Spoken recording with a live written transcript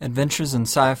Adventures in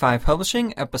Sci-Fi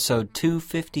Publishing, Episode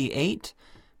 258,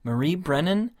 Marie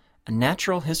Brennan, A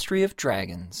Natural History of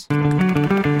Dragons.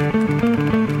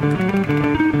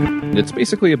 It's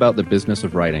basically about the business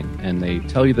of writing, and they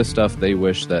tell you the stuff they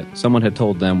wish that someone had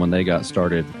told them when they got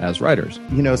started as writers.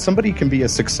 You know, somebody can be a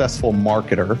successful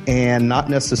marketer and not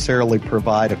necessarily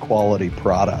provide a quality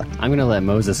product. I'm going to let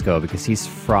Moses go because he's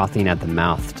frothing at the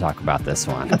mouth to talk about this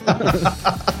one.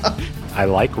 I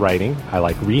like writing, I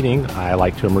like reading, I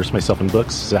like to immerse myself in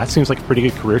books. So that seems like a pretty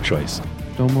good career choice.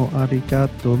 Domo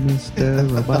arigato, Mr.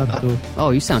 Roboto.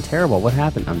 Oh, you sound terrible. What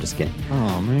happened? I'm just kidding.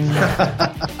 Oh, man.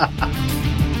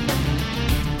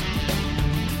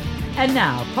 And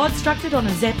now, constructed on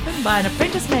a zeppelin by an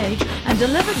apprentice mage and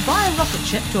delivered via rocket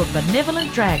ship to a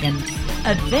benevolent dragon.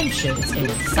 Adventures in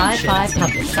Sci-Fi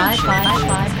Publishing. Sci-Fi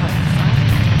Publishing.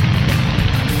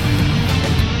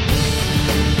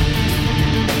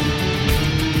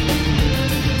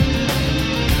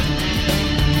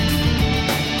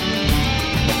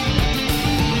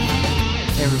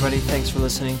 Hey everybody, thanks for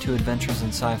listening to Adventures in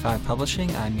Sci-Fi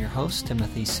Publishing. I'm your host,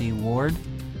 Timothy C. Ward.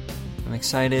 I'm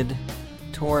excited.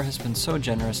 Tor has been so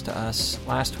generous to us.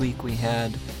 Last week we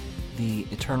had the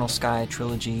Eternal Sky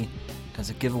trilogy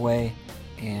as a giveaway,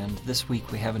 and this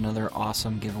week we have another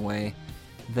awesome giveaway.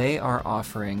 They are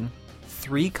offering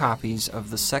 3 copies of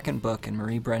the second book in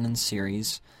Marie Brennan's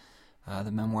series,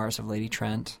 the Memoirs of Lady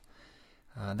Trent.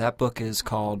 That book is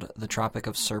called The Tropic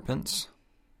of Serpents.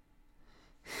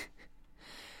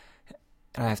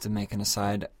 And I have to make an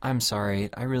aside. I'm sorry,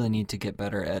 I really need to get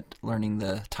better at learning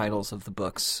the titles of the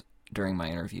books during my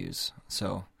interviews.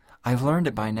 So I've learned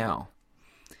it by now.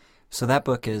 So that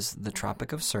book is The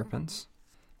Tropic of Serpents.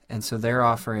 And so they're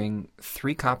offering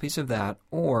 3 copies of that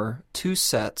or 2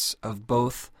 sets of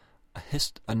both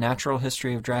A Natural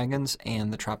History of Dragons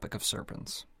and The Tropic of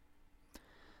Serpents.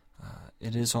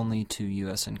 It is only to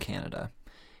U.S. and Canada.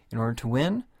 In order to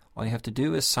win, all you have to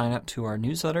do is sign up to our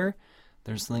newsletter.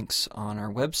 There's links on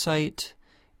our website,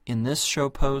 in this show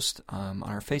post, on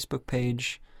our Facebook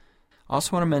page. I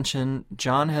also want to mention,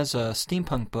 John has a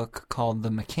steampunk book called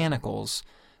The Mechanicals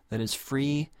that is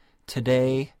free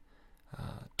today,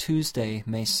 Tuesday,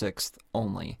 May 6th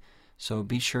only. So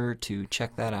be sure to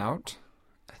check that out.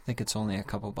 I think it's only a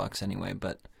couple bucks anyway,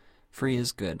 but free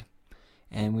is good.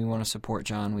 And we want to support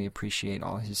John. We appreciate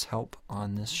all his help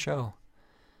on this show.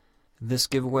 This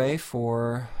giveaway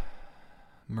for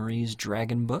Marie's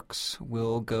Dragon books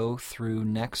will go through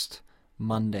next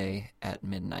Monday at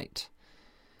midnight.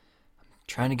 I'm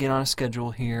trying to get on a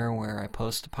schedule here where I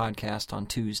post a podcast on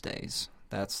Tuesdays.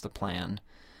 That's the plan.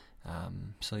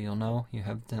 So you'll know you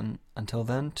have until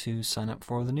then to sign up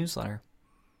for the newsletter.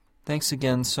 Thanks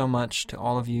again so much to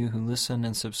all of you who listen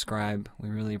and subscribe. We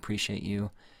really appreciate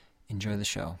you. Enjoy the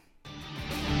show.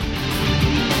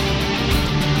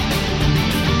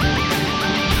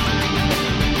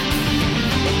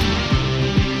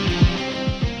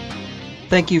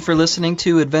 Thank you for listening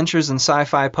to Adventures in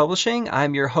Sci-Fi Publishing.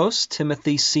 I'm your host,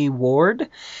 Timothy C. Ward.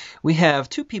 We have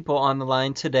 2 people on the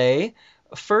line today.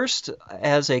 First,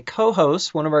 as a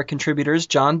co-host, one of our contributors,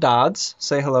 John Dodds.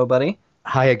 Say hello, buddy.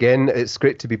 Hi again. It's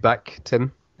great to be back,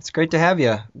 Tim. It's great to have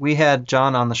you. We had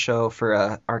John on the show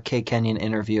for our K Kenyon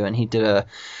interview, and he did a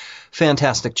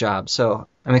fantastic job. So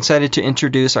I'm excited to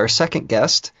introduce our second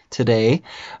guest today,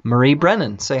 Marie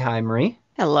Brennan. Say hi, Marie.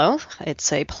 Hello.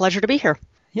 It's a pleasure to be here.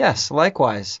 Yes,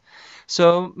 likewise.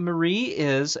 So Marie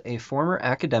is a former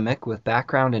academic with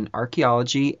background in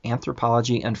archaeology,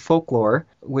 anthropology, and folklore,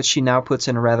 which she now puts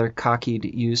in a rather cocky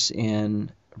use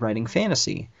in writing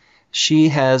fantasy. She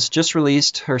has just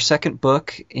released her second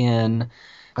book in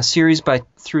a series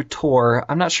through Tor.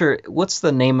 I'm not sure, what's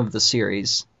the name of the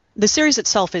series? The series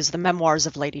itself is The Memoirs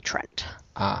of Lady Trent.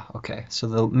 Ah, okay. So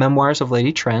The Memoirs of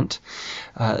Lady Trent.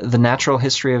 The Natural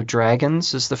History of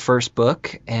Dragons is the first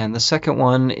book, and the second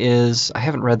one is, I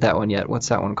haven't read that one yet. What's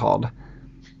that one called?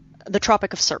 The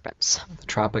Tropic of Serpents. The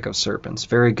Tropic of Serpents.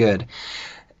 Very good.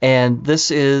 And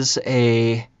this is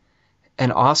an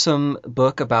awesome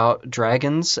book about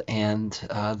dragons and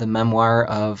the memoir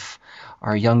of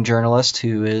our young journalist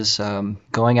who is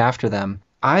going after them.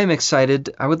 I'm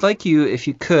excited. I would like you, if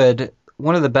you could,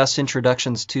 one of the best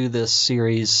introductions to this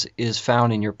series is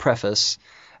found in your preface,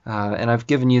 and I've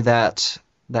given you that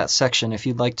section if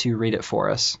you'd like to read it for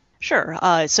us. Sure.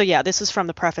 This is from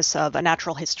the preface of A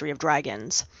Natural History of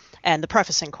Dragons, and the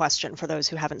preface in question, for those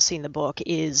who haven't seen the book,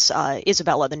 is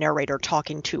Isabella, the narrator,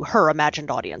 talking to her imagined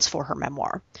audience for her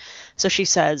memoir. So she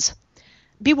says,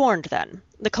 "Be warned then,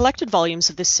 the collected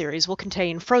volumes of this series will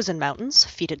contain frozen mountains,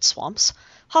 fetid swamps,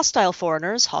 hostile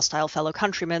foreigners, hostile fellow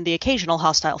countrymen, the occasional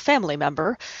hostile family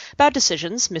member, bad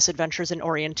decisions, misadventures in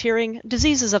orienteering,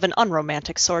 diseases of an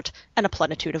unromantic sort, and a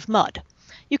plenitude of mud.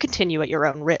 You continue at your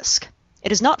own risk.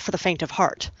 It is not for the faint of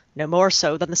heart, no more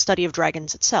so than the study of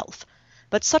dragons itself.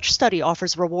 But such study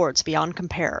offers rewards beyond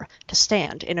compare, to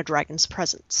stand in a dragon's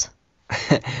presence.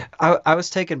 I was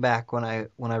taken back when I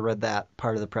read that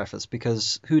part of the preface,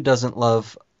 because who doesn't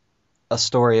love a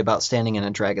story about standing in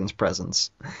a dragon's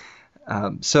presence?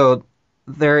 So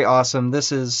very awesome.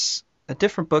 This is a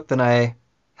different book than I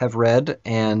have read,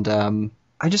 and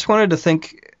I just wanted to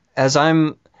think, as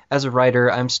a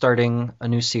writer, I'm starting a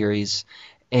new series,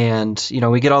 and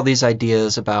we get all these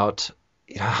ideas about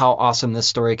how awesome this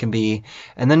story can be,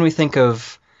 and then we think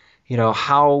of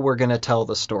how we're going to tell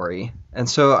the story. And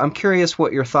so I'm curious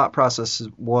what your thought process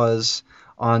was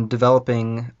on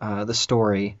developing the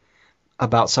story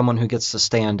about someone who gets to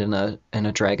stand in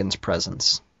a dragon's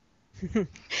presence.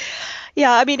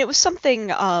 Yeah, I mean, it was something.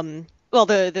 Well,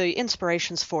 the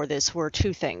inspirations for this were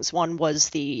two things. One was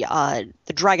the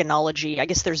dragonology. I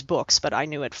guess there's books, but I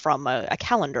knew it from a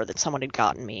calendar that someone had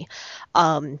gotten me,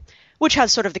 which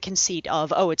has sort of the conceit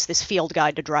of, it's this field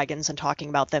guide to dragons and talking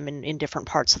about them in different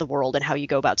parts of the world and how you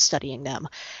go about studying them.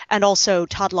 And also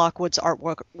Todd Lockwood's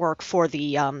artwork for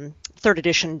the third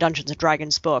edition Dungeons &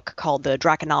 Dragons book called the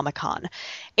Draconomicon.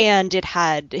 And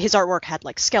his artwork had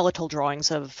like skeletal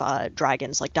drawings of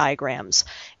dragons, like diagrams.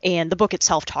 And the book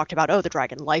itself talked about, the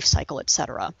dragon life cycle,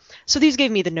 etc. So these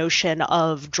gave me the notion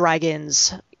of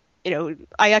dragons.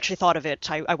 I actually thought of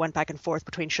it. I went back and forth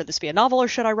between, should this be a novel or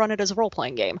should I run it as a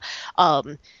role-playing game?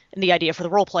 And the idea for the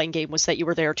role-playing game was that you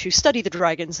were there to study the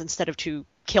dragons instead of to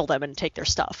kill them and take their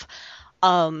stuff.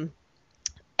 And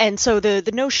so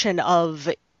the notion of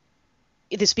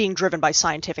this being driven by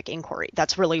scientific inquiry,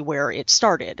 that's really where it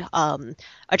started.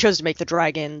 I chose to make the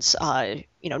dragons,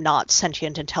 not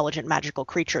sentient, intelligent, magical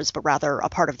creatures, but rather a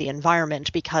part of the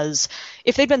environment, because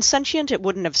if they'd been sentient, it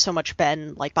wouldn't have so much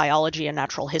been like biology and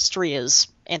natural history as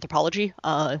anthropology,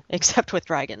 except with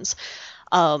dragons.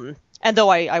 And though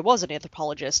I was an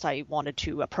anthropologist, I wanted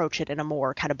to approach it in a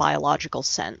more kind of biological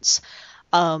sense.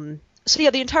 So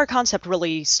yeah, the entire concept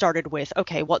really started with,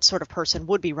 what sort of person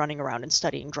would be running around and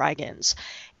studying dragons?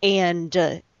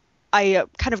 And I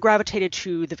kind of gravitated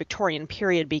to the Victorian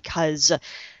period because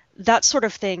that sort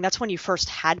of thing, that's when you first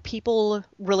had people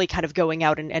really kind of going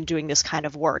out and doing this kind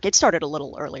of work. It started a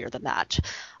little earlier than that.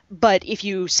 But if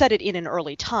you set it in an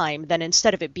early time, then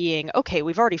instead of it being,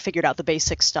 we've already figured out the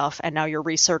basic stuff and now your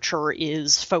researcher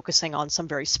is focusing on some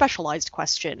very specialized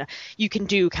question, you can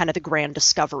do kind of the grand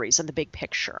discoveries and the big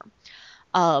picture.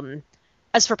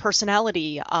 As for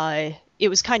personality, it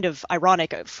was kind of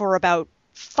ironic. For about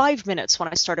 5 minutes when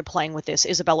I started playing with this,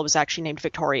 Isabella was actually named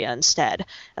Victoria instead.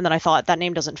 And then I thought, that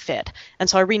name doesn't fit. And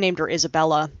so I renamed her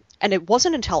Isabella. And it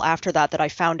wasn't until after that I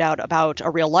found out about a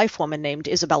real-life woman named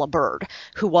Isabella Bird,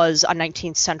 who was a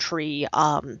 19th century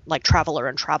traveler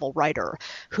and travel writer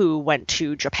who went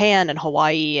to Japan and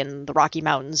Hawaii and the Rocky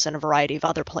Mountains and a variety of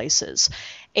other places.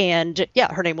 And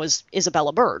yeah, her name was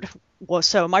Isabella Bird.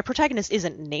 So my protagonist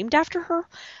isn't named after her,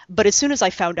 but as soon as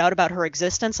I found out about her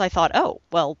existence, I thought,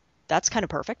 that's kind of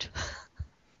perfect.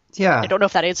 Yeah. I don't know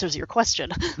if that answers your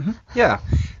question. Mm-hmm. Yeah.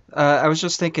 I was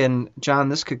just thinking, John,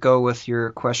 this could go with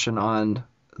your question on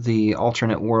the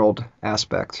alternate world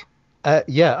aspect.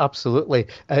 Yeah, absolutely.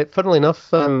 Funnily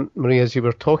enough, Marie, as you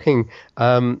were talking,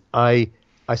 I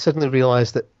suddenly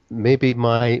realized that maybe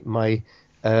my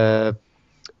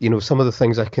some of the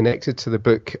things I connected to the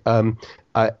book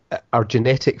are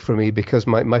genetic for me, because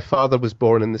my father was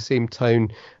born in the same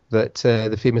town that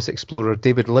the famous explorer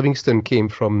David Livingstone came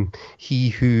from. He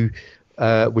who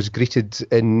was greeted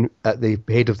at the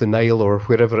head of the Nile, or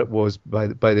wherever it was, by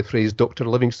the phrase Dr.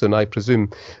 Livingstone, I presume.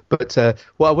 But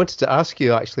what I wanted to ask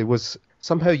you actually was,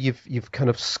 somehow you've kind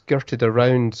of skirted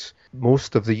around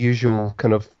most of the usual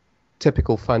kind of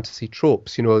typical fantasy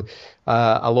tropes.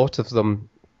 A lot of them,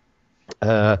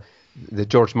 the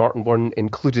George Martin one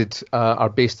included, are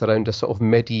based around a sort of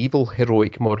medieval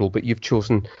heroic model, but you've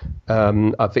chosen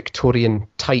a Victorian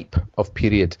type of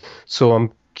period. So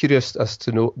I'm curious as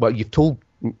to know, well, you've told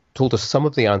us some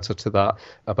of the answer to that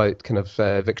about kind of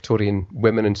Victorian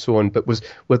women and so on, but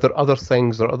were there other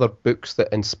things or other books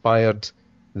that inspired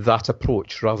that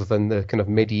approach rather than the kind of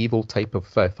medieval type of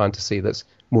fantasy that's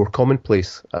more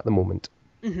commonplace at the moment?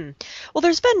 Mm-hmm. Well,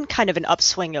 there's been kind of an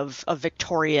upswing of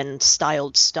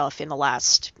Victorian-styled stuff in the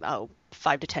last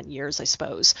 5 to 10 years, I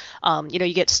suppose.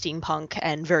 You get steampunk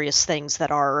and various things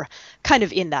that are kind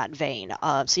of in that vein.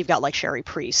 So you've got like Sherry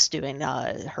Priest doing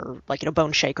her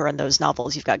Bone Shaker and those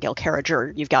novels. You've got Gail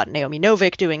Carriger. You've got Naomi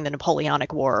Novik doing the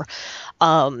Napoleonic War.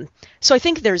 So I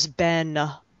think there's been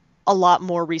a lot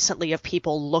more recently of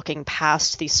people looking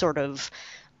past these sort of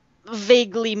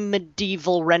vaguely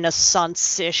medieval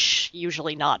Renaissance-ish,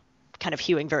 usually not kind of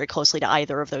hewing very closely to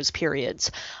either of those periods.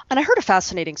 And I heard a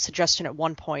fascinating suggestion at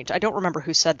one point. I don't remember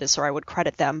who said this, or I would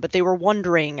credit them, but they were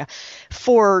wondering,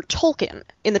 for Tolkien,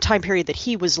 in the time period that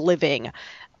he was living,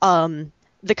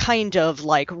 the kind of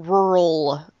like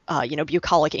rural,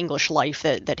 bucolic English life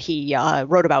that he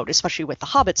wrote about, especially with the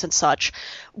hobbits and such,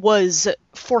 was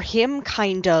for him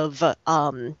kind of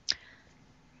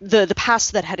the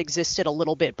past that had existed a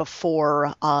little bit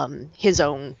before his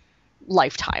own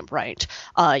lifetime, right?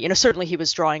 Certainly he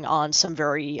was drawing on some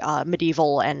very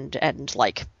medieval and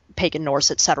like pagan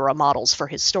Norse, etc. models for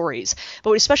his stories.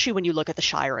 But especially when you look at the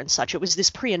Shire and such, it was this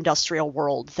pre-industrial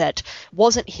world that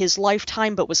wasn't his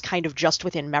lifetime, but was kind of just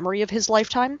within memory of his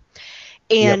lifetime.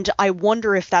 And yep. I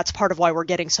wonder if that's part of why we're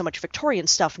getting so much Victorian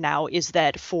stuff now, is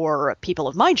that for people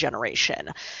of my generation,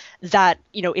 that,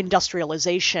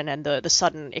 industrialization and the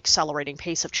sudden accelerating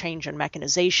pace of change and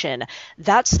mechanization,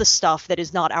 that's the stuff that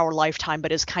is not our lifetime,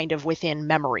 but is kind of within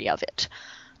memory of it.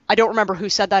 I don't remember who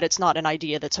said that. It's not an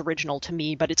idea that's original to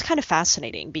me, but it's kind of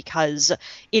fascinating because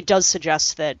it does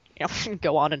suggest that,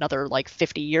 go on another like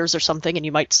 50 years or something, and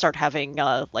you might start having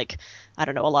a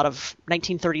lot of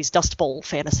 1930s Dust Bowl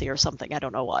fantasy or something. I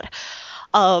don't know what.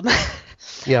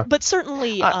 Yeah. But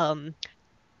certainly, go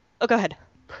ahead.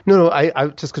 No, I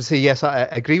was just going to say, yes, I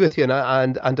agree with you.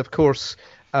 And of course,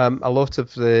 a lot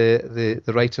of the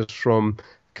writers from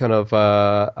kind of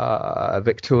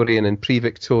Victorian and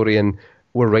pre-Victorian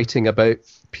were writing about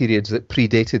periods that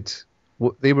predated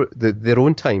their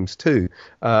own times too.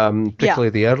 Particularly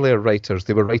the earlier writers,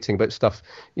 they were writing about stuff,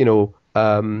 about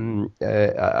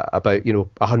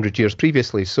 100 years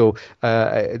previously. So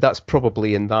that's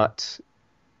probably in that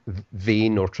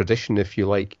vein or tradition, if you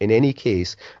like, in any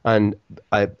case. And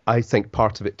I think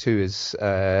part of it too is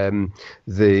in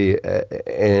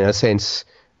a sense,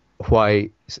 why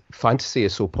fantasy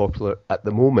is so popular at the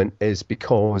moment is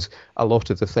because a lot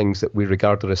of the things that we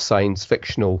regarded as science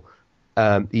fictional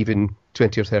even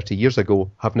 20 or 30 years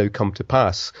ago have now come to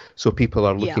pass. So people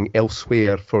are looking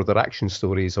elsewhere for their action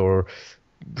stories or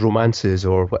romances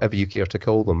or whatever you care to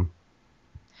call them.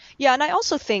 Yeah, and I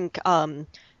also think, the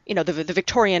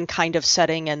Victorian kind of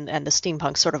setting and the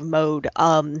steampunk sort of mode,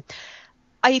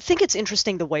 I think it's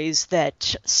interesting the ways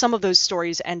that some of those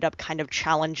stories end up kind of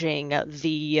challenging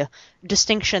the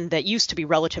distinction that used to be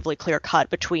relatively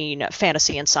clear-cut between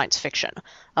fantasy and science fiction.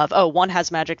 Of, one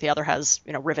has magic, the other has,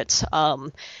 rivets,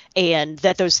 and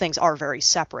that those things are very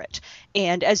separate.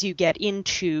 And as you get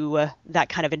into that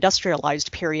kind of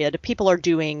industrialized period, people are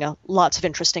doing lots of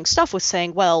interesting stuff with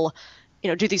saying, well,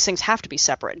 do these things have to be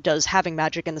separate? Does having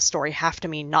magic in the story have to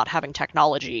mean not having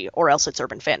technology, or else it's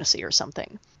urban fantasy or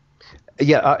something?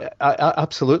 Yeah,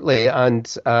 absolutely.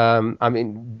 And I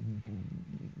mean,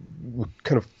 we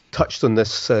kind of touched on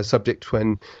this subject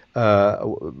when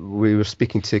we were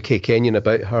speaking to Kay Kenyon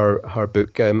about her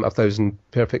book, 1,000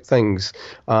 Perfect Things,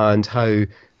 and how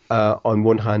on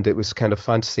one hand it was kind of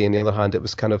fantasy, and on the other hand it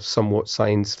was kind of somewhat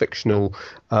science fictional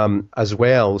as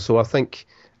well. So I think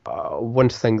one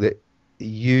thing that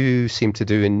you seem to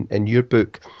do in your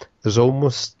book, there's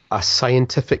almost a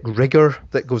scientific rigor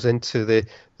that goes into the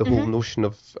whole notion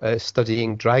of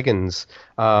studying dragons,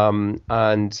 and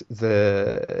I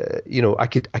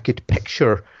could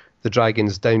picture the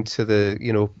dragons down to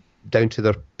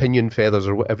their pinion feathers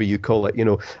or whatever you call it,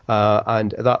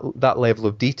 and that level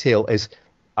of detail is,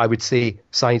 I would say,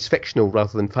 science fictional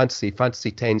rather than fantasy. Fantasy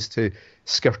tends to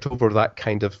skirt over that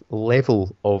kind of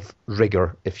level of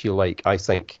rigor, if you like, I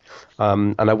think,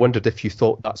 and I wondered if you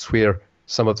thought that's where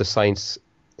some of the science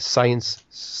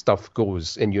stuff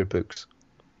goes in your books.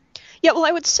 Yeah, well,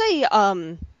 I would say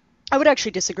I would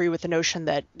actually disagree with the notion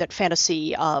that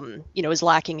fantasy, is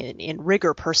lacking in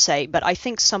rigor per se. But I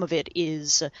think some of it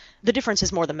is, the difference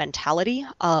is more the mentality,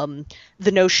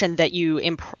 the notion that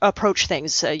you approach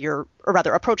things,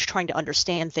 approach trying to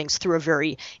understand things through a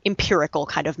very empirical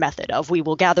kind of method of, we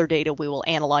will gather data, we will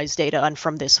analyze data, and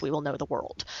from this we will know the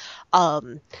world.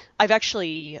 I've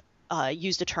actually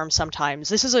used a term sometimes.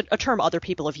 This is a term other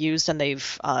people have used, and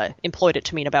they've employed it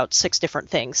to mean about 6 different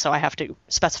things, so I have to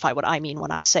specify what I mean when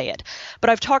I say it. But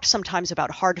I've talked sometimes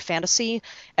about hard fantasy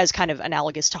as kind of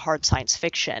analogous to hard science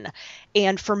fiction.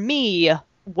 And for me,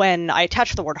 when I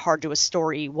attach the word hard to a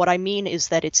story, what I mean is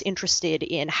that it's interested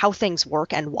in how things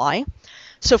work and why.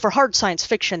 So for hard science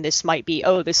fiction, this might be,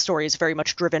 oh, this story is very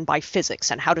much driven by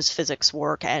physics, and how does physics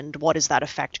work, and what is that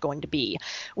effect going to be?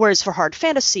 Whereas for hard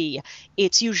fantasy,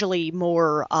 it's usually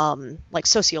more like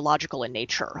sociological in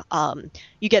nature.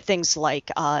 You get things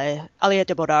like Alia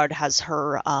de Bodard has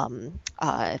her,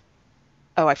 I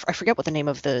forget what the name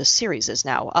of the series is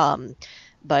now,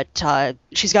 but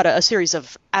she's got a series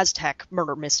of Aztec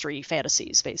murder mystery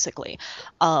fantasies, basically.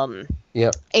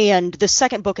 Yeah. And the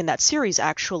second book in that series,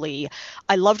 actually,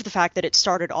 I loved the fact that it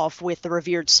started off with the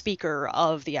revered speaker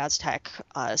of the Aztec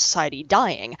society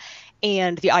dying.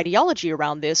 And the ideology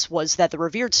around this was that the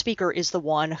revered speaker is the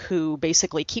one who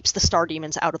basically keeps the star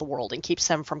demons out of the world and keeps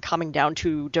them from coming down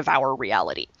to devour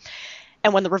reality.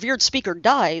 And when the revered speaker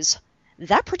dies,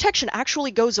 that protection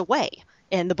actually goes away.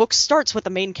 And the book starts with the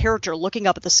main character looking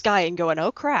up at the sky and going,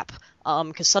 oh, crap,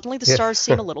 because suddenly the stars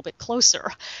seem a little bit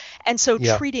closer. And so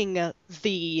treating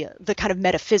the kind of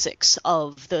metaphysics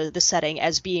of the setting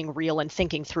as being real and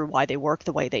thinking through why they work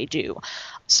the way they do.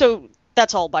 So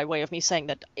that's all by way of me saying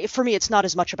that for me, it's not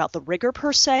as much about the rigor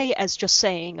per se as just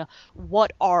saying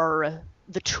what are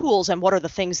the tools and what are the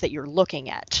things that you're looking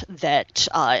at that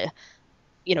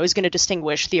is going to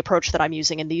distinguish the approach that I'm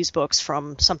using in these books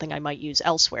from something I might use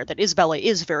elsewhere. That Isabella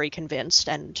is very convinced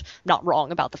and not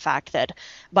wrong about the fact that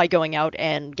by going out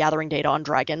and gathering data on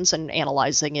dragons and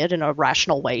analyzing it in a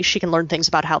rational way, she can learn things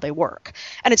about how they work.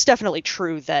 And it's definitely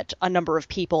true that a number of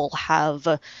people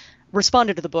have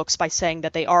responded to the books by saying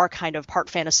that they are kind of part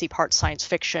fantasy, part science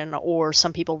fiction, or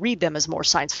some people read them as more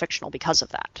science fictional because of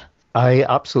that. I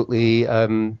absolutely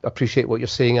appreciate what you're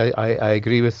saying. I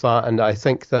agree with that. And I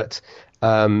think that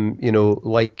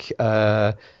like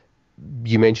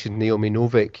you mentioned Naomi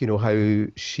Novik,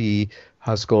 how she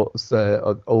has got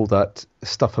all that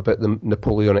stuff about the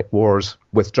Napoleonic Wars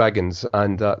with dragons,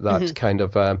 and that kind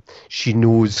of she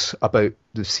knows about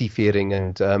the seafaring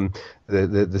and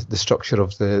the structure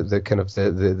of the kind of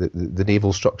the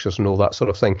naval structures and all that sort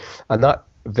of thing, and that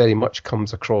very much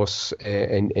comes across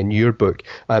in your book.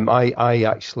 I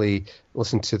actually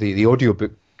listened to the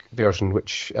audiobook version,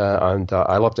 which and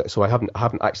I loved it. So I haven't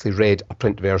actually read a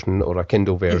print version or a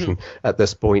Kindle version at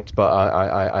this point,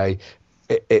 but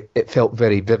it felt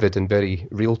very vivid and very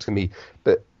real to me.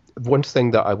 But one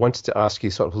thing that I wanted to ask you,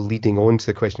 sort of leading on to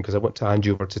the question, because I want to hand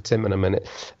you over to Tim in a minute,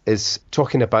 is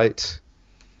talking about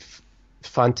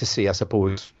fantasy, I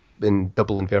suppose, in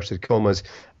double inverted commas.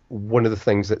 One of the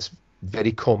things that's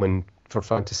very common for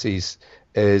fantasies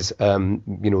is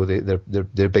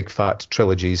they're big fat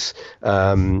trilogies,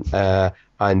 and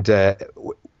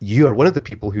you are one of the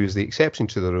people who is the exception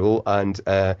to the rule, and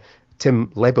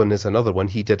Tim Lebon is another one.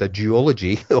 He did a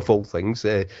duology of all things,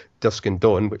 Dusk and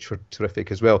Dawn, which were terrific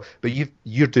as well. But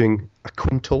you're doing a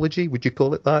quintology, would you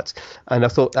call it that? And I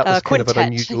thought that was kind of an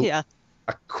unusual. Yeah.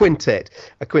 A quintet.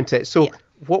 So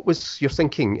what was your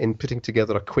thinking in putting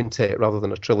together a quintet rather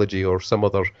than a trilogy or some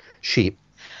other shape?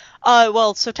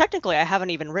 So technically I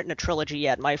haven't even written a trilogy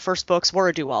yet. My first books were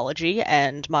a duology,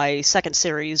 and my second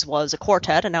series was a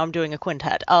quartet, and now I'm doing a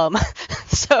quintet.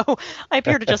 So I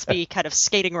appear to just be kind of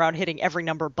skating around hitting every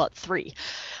number but 3.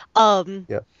 And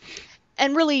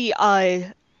really,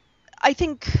 I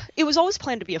think it was always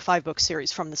planned to be a 5-book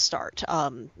series from the start.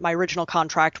 My original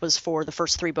contract was for the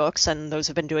first 3 books, and those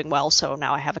have been doing well, so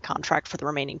now I have a contract for the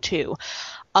remaining 2.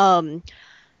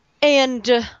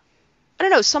 I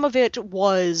don't know, some of it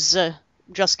was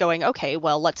just going, okay,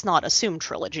 well, let's not assume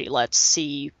trilogy. Let's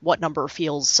see what number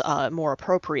feels more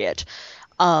appropriate.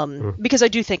 Because I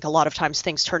do think a lot of times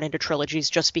things turn into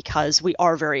trilogies just because we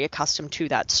are very accustomed to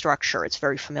that structure. It's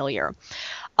very familiar.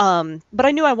 But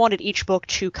I knew I wanted each book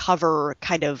to cover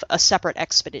kind of a separate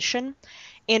expedition.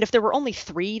 And if there were only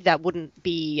 3, that wouldn't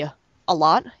be a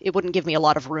lot. It wouldn't give me a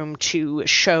lot of room to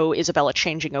show Isabella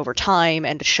changing over time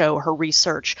and to show her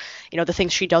research. The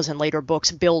things she does in later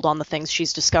books build on the things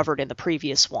she's discovered in the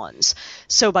previous ones.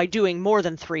 So by doing more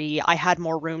than 3, I had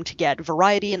more room to get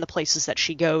variety in the places that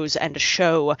she goes and to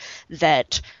show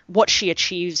that what she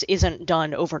achieves isn't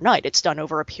done overnight. It's done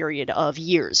over a period of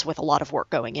years with a lot of work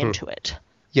going into it.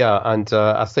 Yeah, and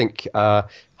I think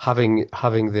having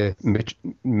the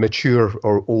mature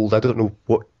or old, I don't know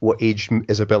what age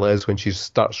Isabella is when she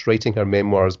starts writing her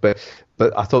memoirs, but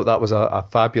I thought that was a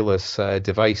fabulous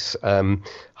device,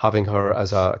 having her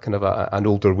as a kind of an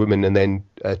older woman and then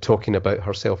talking about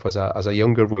herself as a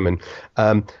younger woman.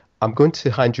 I'm going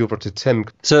to hand you over to Tim.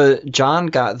 So John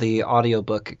got the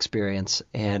audiobook experience,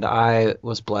 and I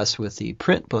was blessed with the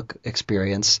print book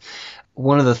experience.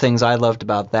 One of the things I loved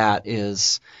about that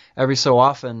is every so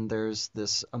often there's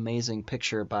this amazing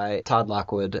picture by Todd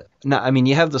Lockwood. Now, I mean,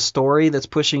 you have the story that's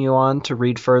pushing you on to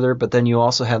read further, but then you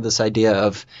also have this idea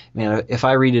of, man, if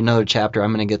I read another chapter,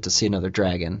 I'm going to get to see another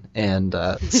dragon. And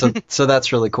so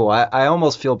that's really cool. I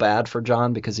almost feel bad for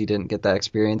John because he didn't get that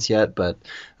experience yet, but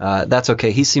that's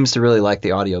okay. He seems to really like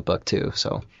the audiobook too.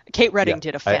 So Kate Redding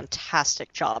did a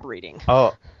fantastic job reading.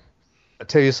 Oh, I'll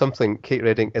tell you something. Kate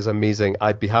Redding is amazing.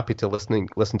 I'd be happy to listen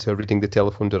to her reading the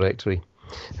telephone directory.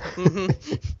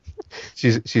 Mm-hmm.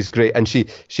 She's great, and she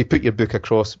put your book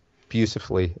across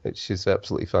beautifully. She's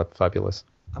absolutely fabulous.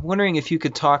 I'm wondering if you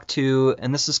could talk to,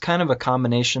 and this is kind of a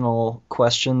combinational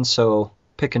question, so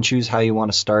pick and choose how you want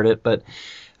to start it, but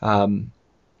I'm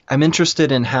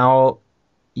interested in how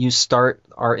you start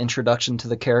our introduction to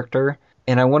the character,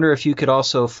 and I wonder if you could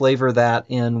also flavor that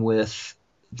in with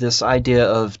this idea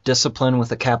of discipline with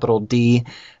a capital D,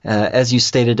 as you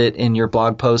stated it in your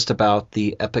blog post about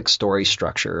the epic story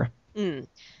structure.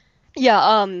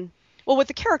 Yeah, well, with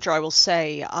the character, I will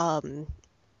say, the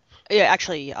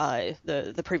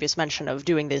previous mention of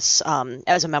doing this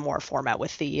as a memoir format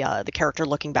with the character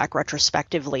looking back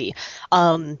retrospectively,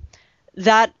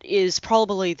 that is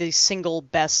probably the single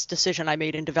best decision I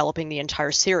made in developing the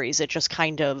entire series. It just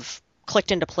kind of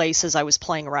clicked into place as I was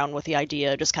playing around with the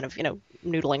idea, just kind of,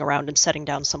 noodling around and setting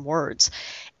down some words.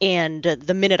 And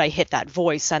the minute I hit that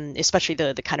voice, and especially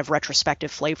the kind of retrospective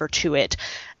flavor to it,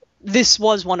 this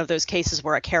was one of those cases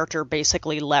where a character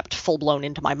basically leapt full-blown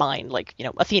into my mind, like,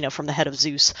 Athena from the head of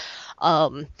Zeus,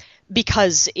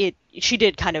 because she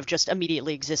did kind of just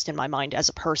immediately exist in my mind as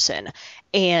a person.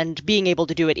 And being able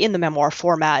to do it in the memoir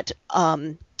format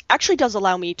actually does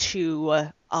allow me to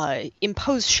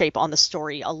impose shape on the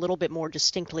story a little bit more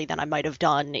distinctly than I might have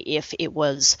done if it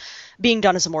was being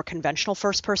done as a more conventional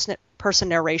first-person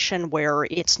narration, where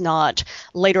it's not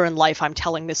later in life I'm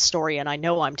telling this story and I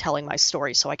know I'm telling my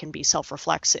story so I can be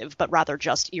self-reflexive, but rather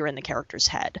just you're in the character's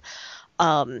head.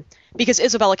 Because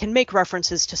Isabella can make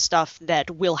references to stuff that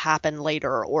will happen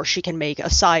later, or she can make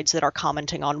asides that are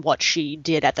commenting on what she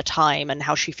did at the time and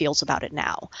how she feels about it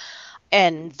now.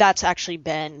 And that's actually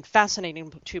been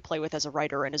fascinating to play with as a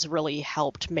writer and has really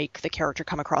helped make the character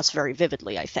come across very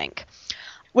vividly, I think.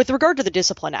 With regard to the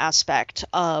discipline aspect,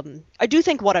 I do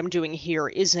think what I'm doing here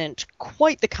isn't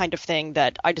quite the kind of thing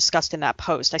that I discussed in that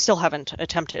post. I still haven't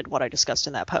attempted what I discussed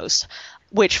in that post,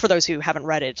 which, for those who haven't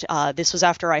read it, this was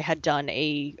after I had done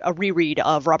a reread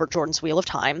of Robert Jordan's Wheel of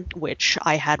Time, which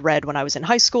I had read when I was in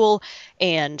high school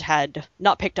and had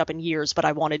not picked up in years, but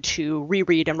I wanted to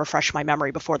reread and refresh my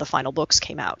memory before the final books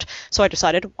came out. So I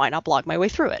decided, why not blog my way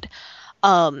through it?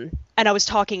 And I was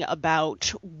talking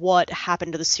about what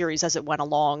happened to the series as it went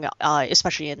along,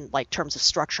 especially in terms of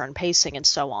structure and pacing and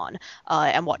so on,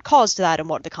 and what caused that and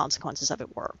what the consequences of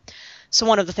it were. So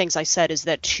one of the things I said is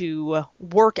that to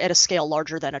work at a scale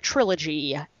larger than a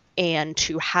trilogy and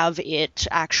to have it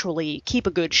actually keep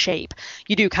a good shape,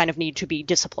 you do kind of need to be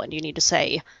disciplined. You need to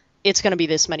say, it's going to be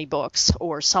this many books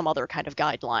or some other kind of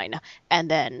guideline,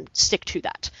 and then stick to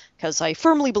that. Because I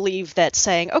firmly believe that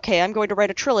saying, okay, I'm going to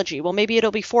write a trilogy, well, maybe it'll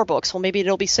be 4 books, well, maybe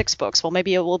it'll be 6 books, well,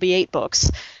 maybe it will be 8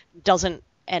 books, doesn't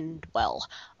end well.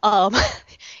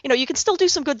 You can still do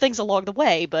some good things along the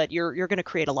way, but you're going to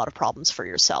create a lot of problems for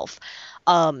yourself.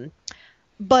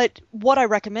 But what I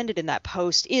recommended in that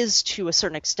post is, to a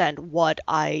certain extent, what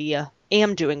I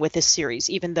am doing with this series,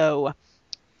 even though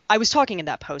I was talking in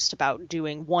that post about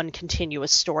doing one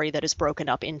continuous story that is broken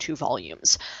up into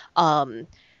volumes.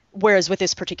 Whereas with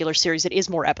this particular series, it is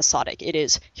more episodic. It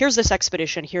is, here's this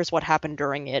expedition, here's what happened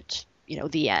during it,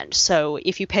 the end. So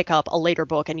if you pick up a later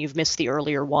book and you've missed the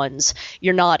earlier ones,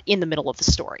 you're not in the middle of the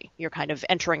story. You're kind of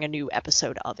entering a new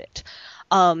episode of it.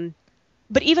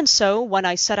 But even so, when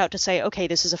I set out to say, okay,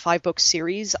 this is a 5-book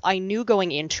series, I knew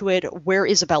going into it where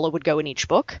Isabella would go in each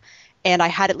book. And I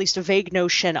had at least a vague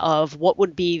notion of what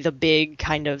would be the big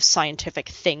kind of scientific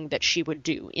thing that she would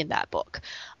do in that book.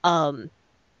 And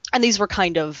these were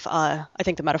kind of, I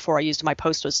think the metaphor I used in my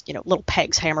post was, little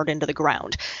pegs hammered into the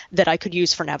ground that I could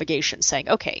use for navigation, saying,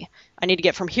 okay, I need to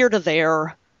get from here to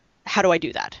there. How do I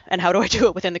do that? And how do I do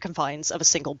it within the confines of a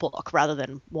single book rather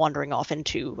than wandering off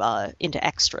into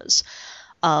extras?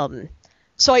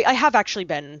 So I have actually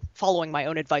been following my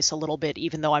own advice a little bit,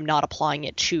 even though I'm not applying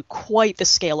it to quite the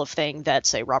scale of thing that,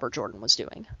 say, Robert Jordan was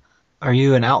doing. Are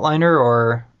you an outliner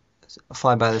or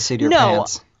fly by the seat of your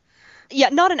pants? Yeah,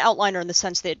 not an outliner in the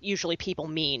sense that usually people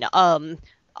mean. There's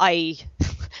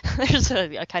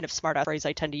a kind of smart phrase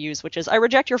I tend to use, which is, I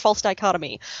reject your false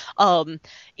dichotomy.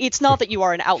 It's not that you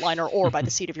are an outliner or by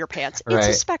the seat of your pants. It's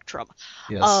a spectrum.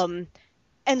 Yes.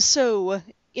 And so,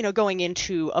 going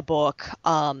into a book,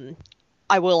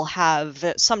 I will have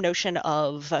some notion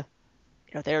of,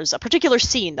 there's a particular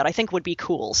scene that I think would be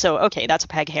cool. So, okay, that's a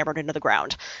peg hammered into the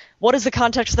ground. What is the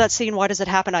context of that scene? Why does it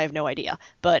happen? I have no idea.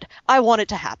 But I want it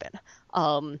to happen.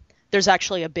 There's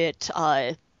actually a bit,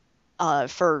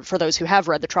 for those who have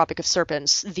read The Tropic of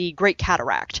Serpents, the Great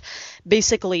Cataract.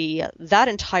 Basically, that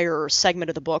entire segment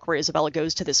of the book where Isabella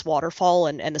goes to this waterfall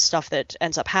and the stuff that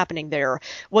ends up happening there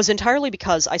was entirely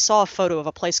because I saw a photo of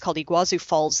a place called Iguazu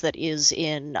Falls that is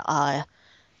in, I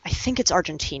think it's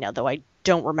Argentina, though I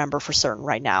don't remember for certain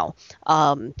right now.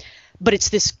 But it's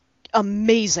this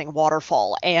amazing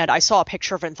waterfall, and I saw a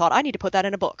picture of it and thought, I need to put that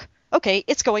in a book. Okay,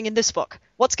 it's going in this book.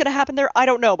 What's going to happen there? I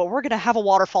don't know, but we're going to have a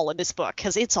waterfall in this book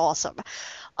because it's awesome.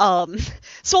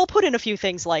 So I'll put in a few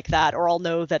things like that, or I'll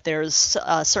know that there's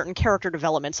certain character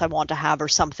developments I want to have or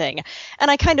something,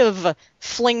 and I kind of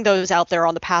fling those out there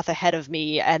on the path ahead of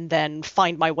me and then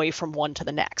find my way from one to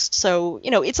the next. So,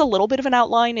 it's a little bit of an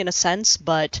outline in a sense,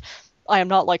 but I am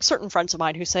not like certain friends of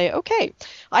mine who say, okay,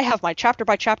 I have my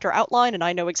chapter-by-chapter outline and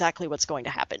I know exactly what's going to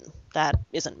happen. That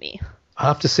isn't me. I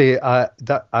have to say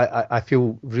that I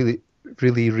feel really,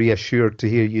 really reassured to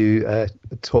hear you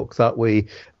talk that way,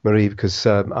 Marie, because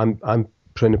I'm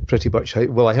pretty much, I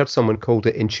heard someone called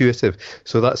it intuitive,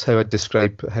 so that's how I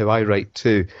describe how I write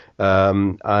too.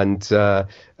 But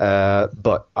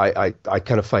I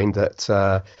kind of find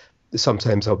that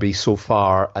sometimes I'll be so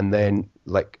far, and then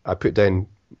like I put down,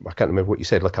 I can't remember what you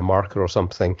said, like a marker or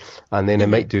something, and then I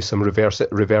might do some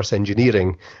reverse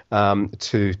engineering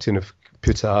to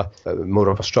put more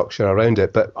of a structure around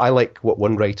it. But I like what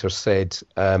one writer said,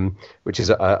 which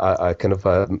is a kind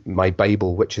of my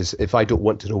Bible, which is, if I don't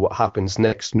want to know what happens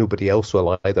next, nobody else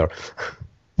will either.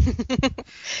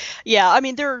 Yeah, I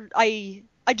mean, I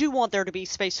do want there to be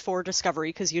space for discovery,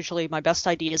 because usually my best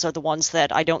ideas are the ones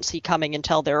that I don't see coming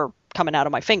until they're coming out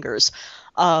of my fingers.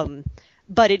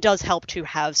 But it does help to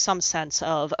have some sense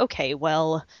of, okay,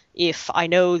 well, if I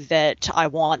know that I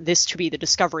want this to be the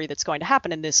discovery that's going to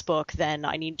happen in this book, then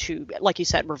I need to, like you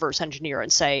said, reverse engineer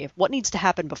and say, what needs to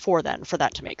happen before then for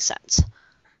that to make sense?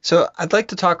 So I'd like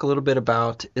to talk a little bit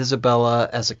about Isabella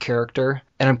as a character,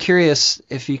 and I'm curious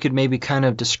if you could maybe kind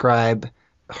of describe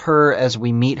her as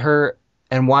we meet her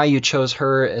and why you chose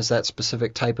her as that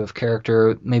specific type of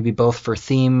character, maybe both for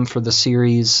theme for the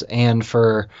series and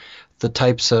for the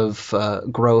types of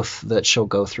growth that she'll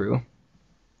go through.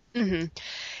 Mm-hmm.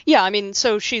 Yeah, I mean,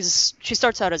 so she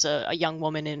starts out as a young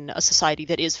woman in a society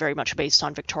that is very much based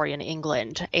on Victorian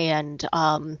England, and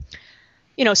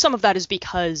some of that is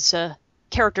because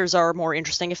characters are more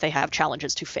interesting if they have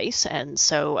challenges to face, and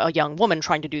so a young woman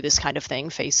trying to do this kind of thing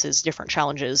faces different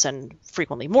challenges, and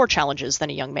frequently more challenges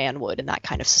than a young man would in that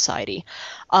kind of society.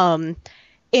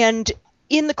 And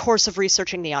in the course of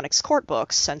researching the Onyx Court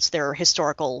books, since they're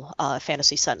historical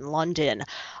fantasy set in London,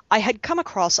 I had come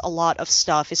across a lot of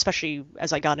stuff, especially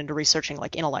as I got into researching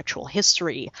like intellectual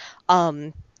history,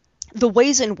 the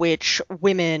ways in which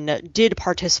women did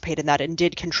participate in that and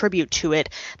did contribute to it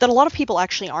that a lot of people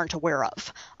actually aren't aware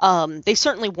of. They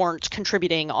certainly weren't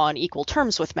contributing on equal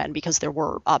terms with men because there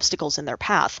were obstacles in their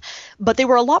path, but they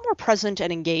were a lot more present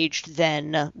and engaged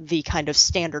than the kind of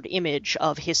standard image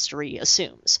of history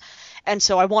assumes. And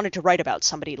so I wanted to write about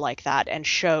somebody like that and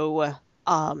show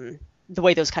the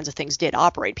way those kinds of things did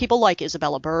operate. People like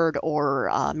Isabella Bird or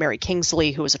Mary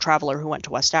Kingsley, who was a traveler who went to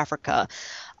West Africa.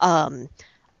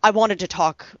 I wanted to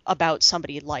talk about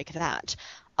somebody like that.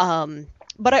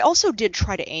 But I also did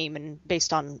try to aim, and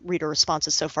based on reader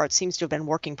responses so far, it seems to have been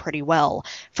working pretty well,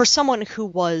 for someone who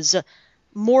was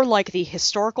more like the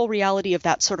historical reality of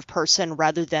that sort of person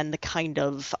rather than the kind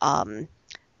of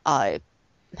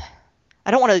I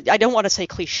don't want to say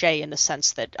cliche in the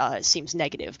sense that it seems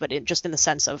negative, but just in the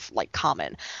sense of like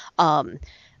common.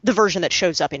 The version that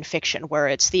shows up in fiction, where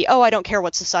it's I don't care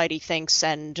what society thinks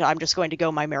and I'm just going to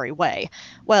go my merry way.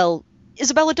 Well,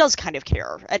 Isabella does kind of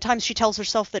care. At times she tells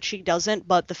herself that she doesn't,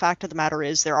 but the fact of the matter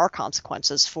is there are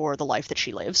consequences for the life that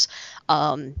she lives.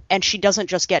 And she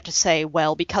doesn't just get to say,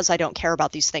 well, because I don't care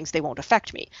about these things, they won't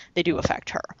affect me. They do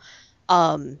affect her.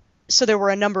 So there were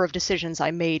a number of decisions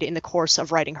I made in the course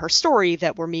of writing her story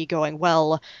that were me going,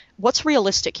 well, what's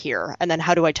realistic here? And then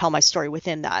how do I tell my story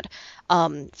within that?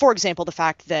 For example, the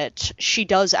fact that she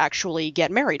does actually get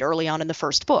married early on in the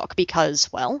first book because,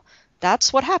 well,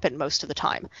 that's what happened most of the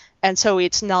time. And so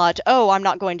it's not, I'm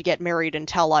not going to get married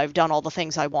until I've done all the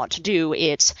things I want to do.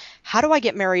 It's, how do I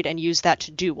get married and use that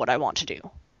to do what I want to do?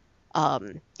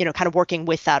 Kind of working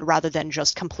with that rather than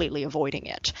just completely avoiding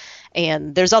it.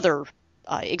 And there's other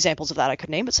examples of that I could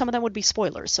name, but some of them would be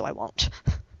spoilers, so I won't.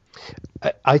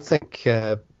 I think,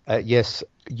 yes,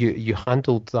 you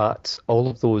handled that, all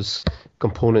of those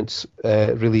components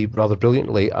really rather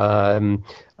brilliantly,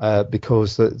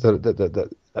 because the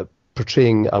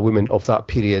portraying a woman of that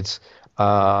period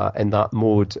in that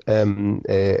mode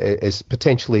is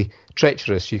potentially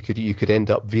treacherous. You could end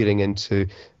up veering into,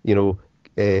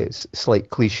 slight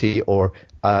cliche or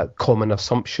common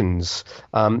assumptions,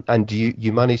 and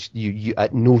you manage. You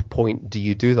at no point do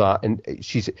you do that. And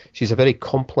she's a very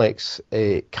complex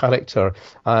character,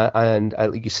 and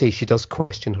like you say, she does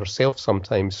question herself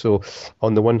sometimes. So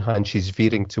on the one hand, she's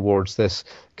veering towards this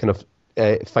kind of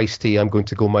feisty, I'm going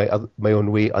to go my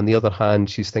own way. On the other hand,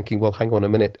 she's thinking, well, hang on a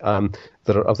minute,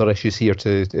 there are other issues here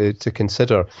to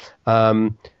consider.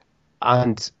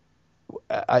 And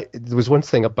there was one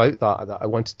thing about that I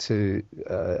wanted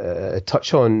to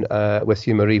touch on with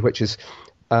you, Marie, which is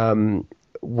one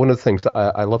of the things that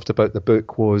I loved about the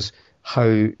book was how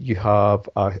you have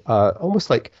almost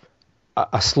like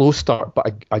a slow start,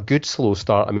 but a good slow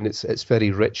start. I mean, it's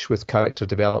very rich with character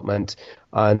development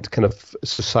and kind of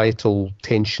societal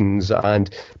tensions,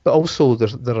 but also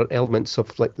there are elements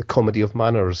of like the comedy of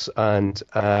manners and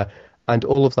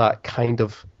all of that kind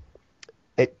of.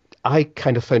 I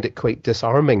kind of found it quite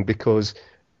disarming because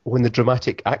when the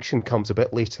dramatic action comes a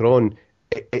bit later on,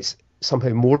 it's somehow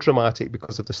more dramatic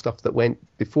because of the stuff that went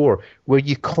before. Were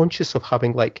you conscious of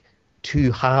having like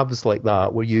two halves like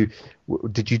that?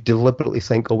 Did you deliberately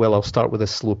think, oh well, I'll start with a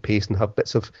slow pace and have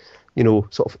bits of,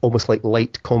 sort of almost like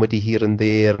light comedy here and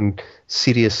there and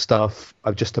serious stuff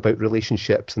just about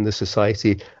relationships and the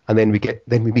society, and then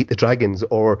we meet the dragons,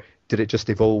 or did it just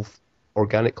evolve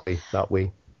organically that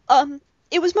way?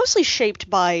 It was mostly shaped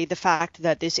by the fact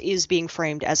that this is being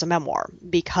framed as a memoir,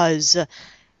 because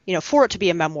for it to be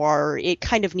a memoir, it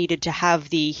kind of needed to have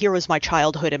the here was my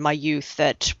childhood and my youth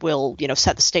that will,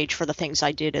 set the stage for the things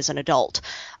I did as an adult.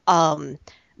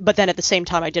 But then at the same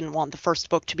time, I didn't want the first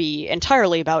book to be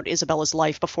entirely about Isabella's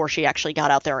life before she actually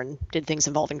got out there and did things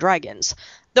involving dragons.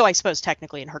 Though I suppose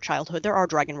technically in her childhood there are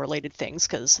dragon-related things,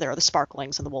 because there are the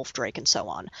sparklings and the wolf drake and so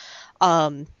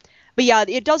on. But yeah,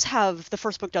 the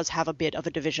first book does have a bit of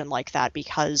a division like that,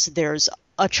 because there's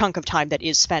a chunk of time that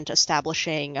is spent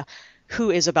establishing who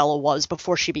Isabella was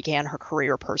before she began her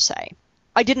career per se.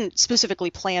 I didn't specifically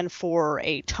plan for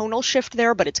a tonal shift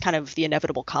there, but it's kind of the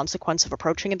inevitable consequence of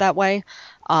approaching it that way.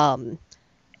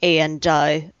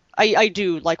 I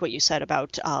do like what you said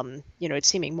about, it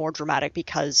seeming more dramatic,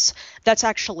 because that's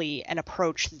actually an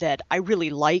approach that I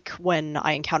really like when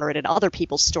I encounter it in other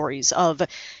people's stories, of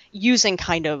using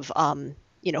kind of,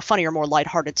 funnier, more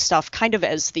lighthearted stuff kind of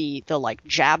as the like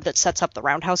jab that sets up the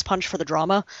roundhouse punch for the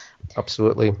drama.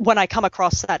 Absolutely. When I come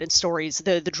across that in stories,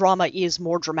 the drama is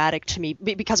more dramatic to me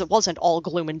because it wasn't all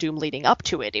gloom and doom leading up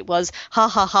to it. It was ha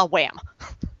ha ha wham.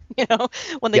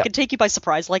 When they can take you by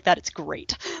surprise like that, it's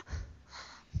great.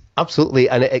 Absolutely,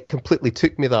 and it completely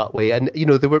took me that way. And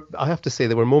I have to say,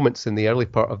 there were moments in the early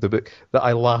part of the book that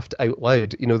I laughed out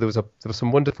loud. There was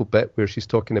some wonderful bit where she's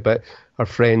talking about her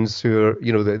friends who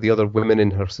are, the other women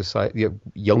in her society,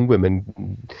 young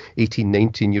women, 18,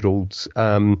 19-year-olds,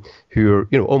 who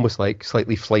are, almost like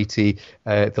slightly flighty.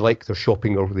 They like their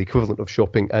shopping, or the equivalent of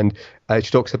shopping. And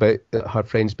she talks about her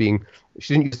friends being,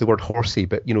 she didn't use the word horsey,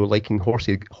 but, liking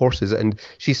horses. And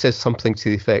she says something to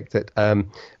the effect that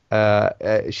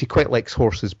she quite likes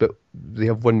horses, but they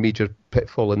have one major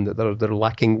pitfall in that they're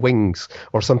lacking wings,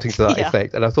 or something to that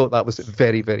effect. And I thought that was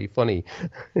very, very funny.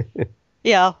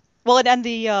 Yeah. Well, and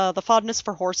the fondness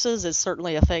for horses is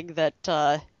certainly a thing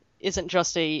that isn't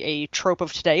just a trope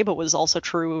of today, but was also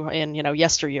true in,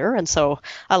 yesteryear. And so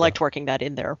I liked working that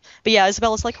in there. But yeah,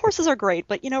 Isabella's like, horses are great,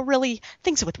 but, really,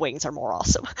 things with wings are more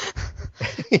awesome.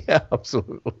 Yeah,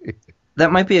 absolutely.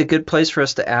 That might be a good place for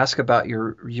us to ask about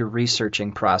your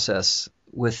researching process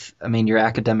with, your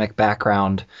academic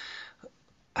background.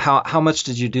 How much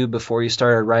did you do before you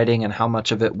started writing, and how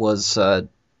much of it was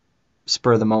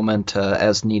spur of the moment,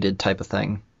 as needed type of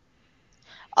thing?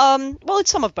 Well, it's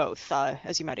some of both,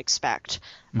 as you might expect.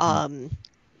 Mm-hmm.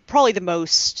 Probably the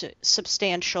most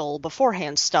substantial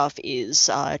beforehand stuff is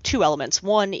two elements.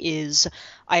 One is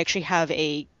I actually have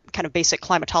a kind of basic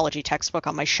climatology textbook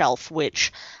on my shelf,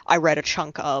 which I read a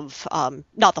chunk of,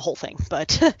 not the whole thing,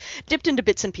 but dipped into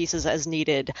bits and pieces as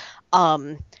needed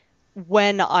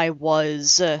when I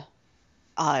was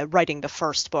writing the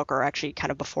first book, or actually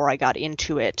kind of before I got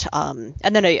into it, and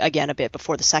then again a bit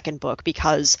before the second book,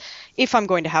 because if I'm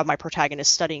going to have my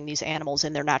protagonist studying these animals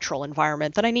in their natural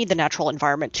environment, then I need the natural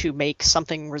environment to make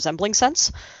something resembling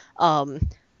sense.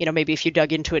 Maybe if you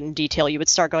dug into it in detail, you would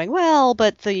start going, well,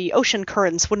 but the ocean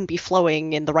currents wouldn't be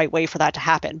flowing in the right way for that to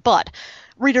happen. But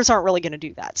readers aren't really going to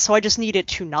do that. So I just need it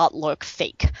to not look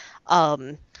fake.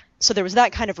 So there was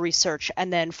that kind of research.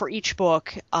 And then for each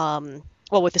book,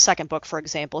 well, with the second book, for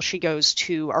example, she goes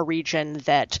to a region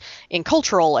that in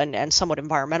cultural and somewhat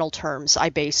environmental terms, I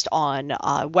based on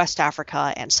West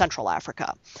Africa and Central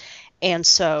Africa. And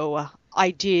so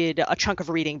I did a chunk of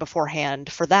reading beforehand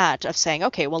for that, of saying,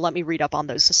 okay, well, let me read up on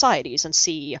those societies and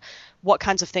see what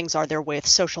kinds of things are there with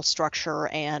social structure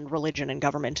and religion and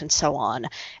government and so on.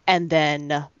 And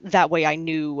then that way I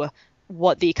knew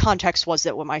what the context was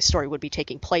that what my story would be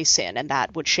taking place in, and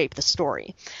that would shape the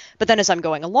story. But then as I'm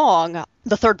going along,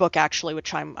 the third book actually,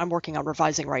 which I'm working on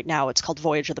revising right now, it's called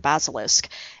Voyage of the Basilisk.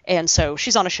 And so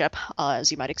she's on a ship, as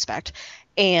you might expect,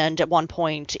 and at one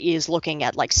point is looking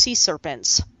at like sea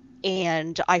serpents.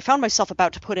 And I found myself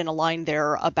about to put in a line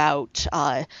there about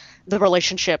the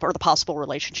relationship or the possible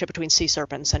relationship between sea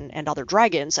serpents and other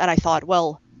dragons. And I thought,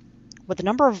 well, would the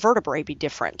number of vertebrae be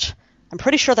different? I'm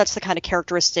pretty sure that's the kind of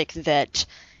characteristic that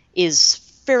is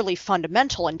fairly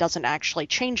fundamental and doesn't actually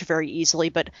change very easily.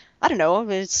 But I don't know,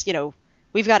 it's,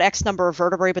 we've got X number of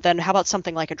vertebrae, but then how about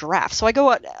something like a giraffe? So I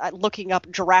go looking up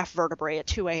giraffe vertebrae at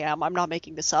 2 a.m. I'm not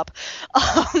making this up.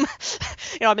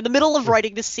 I'm in the middle of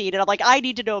writing this scene, and I'm like, I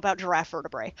need to know about giraffe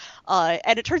vertebrae.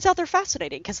 And it turns out they're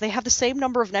fascinating because they have the same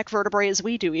number of neck vertebrae as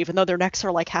we do, even though their necks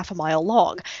are like half a mile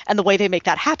long. And the way they make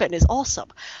that happen is awesome.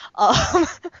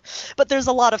 But there's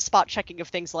a lot of spot checking of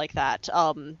things like that.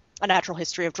 A Natural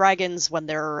History of Dragons, when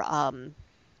they're...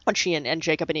 when she and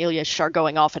Jacob and Elias are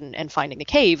going off and finding the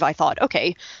cave, I thought,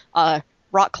 okay,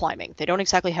 rock climbing. They don't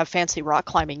exactly have fancy rock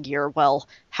climbing gear. Well,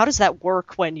 how does that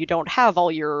work when you don't have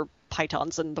all your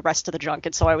pythons and the rest of the junk?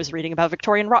 And so I was reading about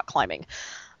Victorian rock climbing.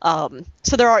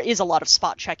 So there is a lot of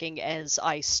spot checking as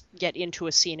I get into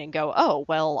a scene and go, oh,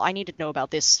 well, I need to know about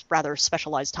this rather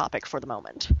specialized topic for the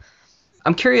moment.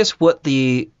 I'm curious what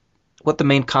the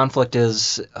main conflict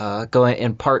is going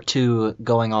in part 2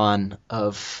 going on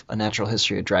of A Natural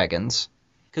History of Dragons.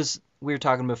 Because we were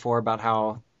talking before about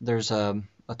how there's a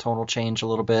tonal change a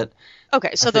little bit.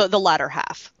 Okay, so the latter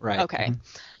half. Right. Okay. Mm-hmm.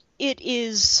 It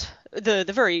is, the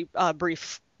very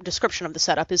brief description of the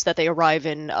setup is that they arrive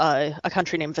in a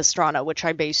country named Vestrana, which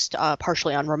I based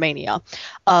partially on Romania.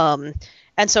 And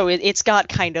so it's got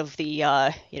kind of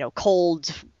the,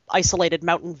 cold, isolated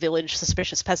mountain village,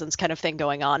 suspicious peasants kind of thing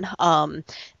going on.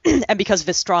 And because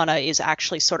Vestrana is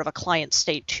actually sort of a client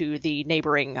state to the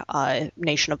neighboring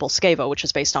nation of Bolskevo, which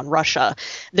is based on Russia,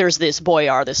 there's this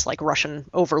boyar, this like Russian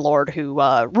overlord who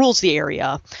rules the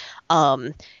area.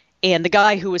 And the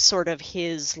guy who was sort of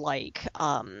his like,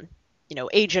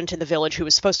 agent in the village, who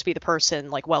was supposed to be the person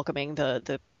like welcoming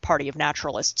the party of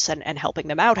naturalists and helping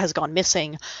them out, has gone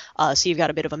missing. So you've got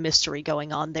a bit of a mystery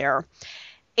going on there.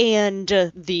 And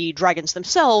the dragons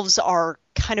themselves are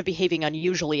kind of behaving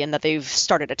unusually in that they've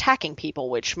started attacking people,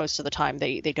 which most of the time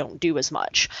they don't do as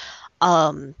much.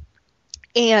 And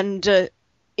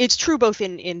it's true both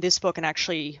in this book and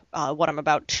actually what I'm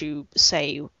about to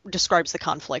say describes the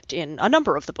conflict in a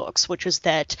number of the books, which is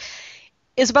that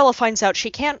Isabella finds out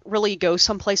she can't really go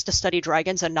someplace to study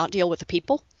dragons and not deal with the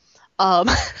people.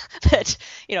 That,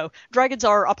 dragons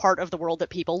are a part of the world that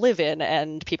people live in,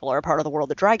 and people are a part of the world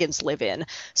that dragons live in.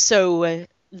 So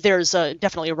there's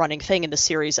definitely a running thing in the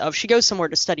series of she goes somewhere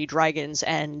to study dragons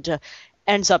and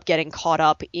ends up getting caught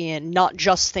up in not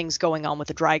just things going on with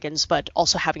the dragons, but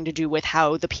also having to do with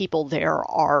how the people there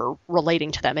are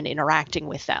relating to them and interacting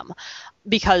with them.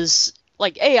 Because,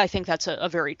 I think that's a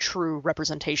very true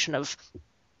representation of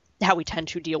how we tend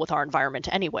to deal with our environment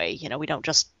anyway. We don't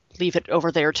just leave it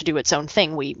over there to do its own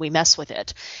thing. We mess with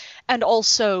it. And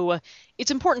also,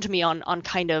 it's important to me on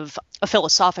kind of a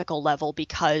philosophical level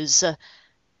because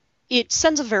it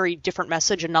sends a very different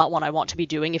message and not one I want to be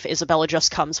doing if Isabella just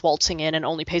comes waltzing in and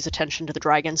only pays attention to the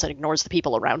dragons and ignores the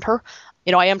people around her.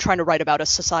 I am trying to write about a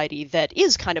society that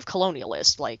is kind of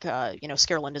colonialist,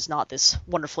 Scareland is not this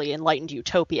wonderfully enlightened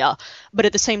utopia, but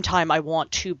at the same time I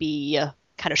want to be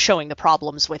kind of showing the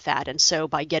problems with that. And so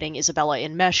by getting Isabella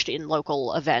enmeshed in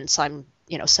local events, I'm,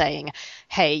 saying,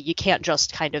 hey, you can't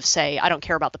just kind of say, I don't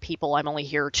care about the people, I'm only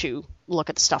here to look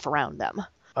at the stuff around them.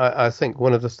 I think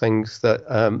one of the things that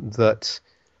that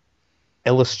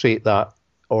illustrate that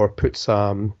or puts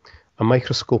a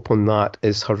microscope on that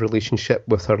is her relationship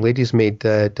with her lady's maid,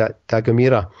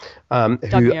 Dagomira,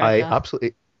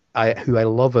 who I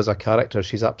love as a character.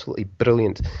 She's absolutely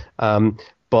brilliant.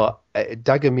 But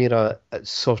Dagomira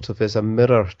sort of is a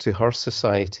mirror to her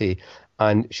society,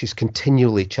 and she's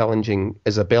continually challenging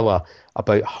Isabella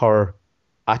about her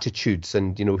attitudes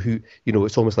and,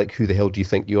 it's almost like, who the hell do you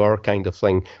think you are kind of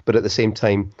thing. But at the same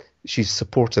time, she's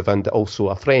supportive and also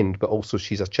a friend, but also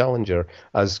she's a challenger,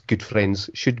 as good friends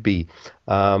should be.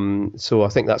 So I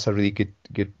think that's a really good,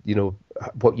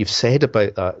 what you've said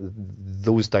about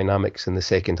those dynamics in the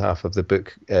second half of the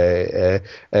book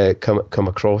come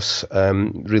across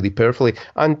really powerfully.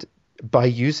 And by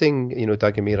using,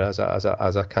 Dagamira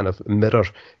as a kind of mirror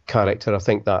character, I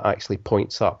think that actually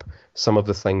points up some of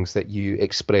the things that you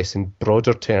express in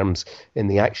broader terms in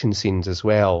the action scenes as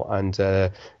well, and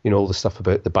all the stuff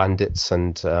about the bandits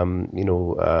and her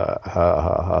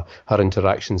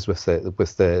interactions with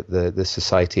the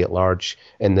society at large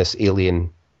in this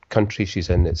alien country she's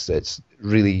in. It's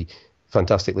really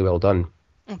fantastically well done.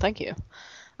 Thank you.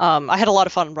 I had a lot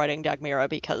of fun writing Dagmira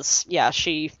because,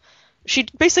 she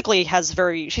basically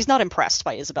she's not impressed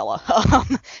by Isabella.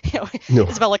 No.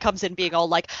 Isabella comes in being all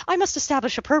like, I must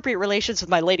establish appropriate relations with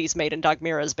my lady's maid, and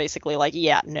Dagmira is basically like,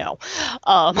 no.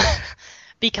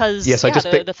 Because, yes,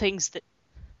 the things that...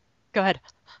 Go ahead.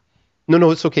 No,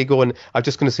 it's okay, go on. I'm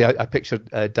just going to say, I pictured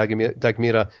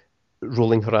Dagmira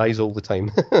rolling her eyes all the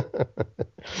time.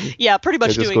 Yeah, pretty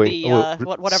much doing going,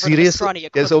 whatever the Mastrani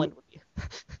equivalent would be.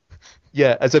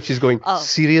 Yeah, as if she's going,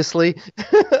 seriously?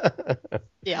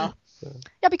 Yeah.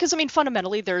 Yeah, because,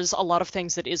 fundamentally, there's a lot of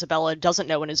things that Isabella doesn't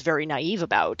know and is very naive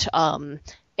about. I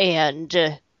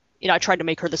tried to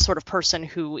make her the sort of person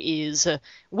who is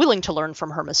willing to learn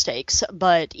from her mistakes.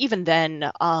 But even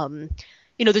then,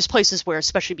 there's places where,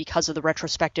 especially because of the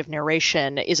retrospective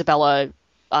narration, Isabella,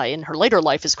 in her later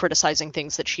life, is criticizing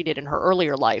things that she did in her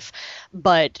earlier life.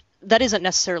 But that isn't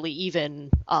necessarily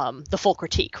even the full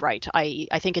critique, right?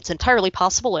 I think it's entirely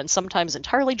possible and sometimes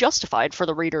entirely justified for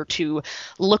the reader to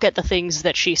look at the things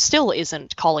that she still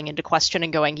isn't calling into question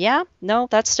and going, no,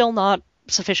 that's still not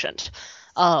sufficient.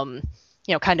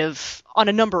 Kind of on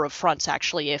a number of fronts,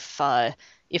 actually. If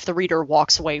the reader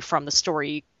walks away from the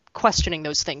story questioning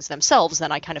those things themselves,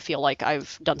 then I kind of feel like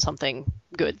I've done something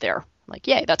good there. Like,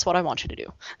 yay, that's what I want you to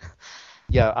do.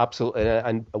 Yeah, absolutely.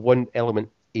 And one element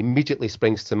immediately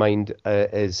springs to mind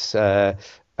is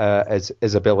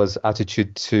Isabella's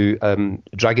attitude to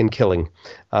dragon killing,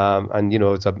 and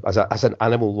as an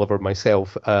animal lover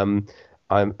myself, I'm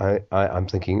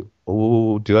thinking,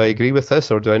 do I agree with this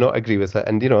or do I not agree with it?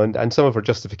 And and some of her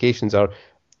justifications are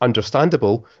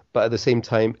understandable, but at the same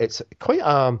time, it's quite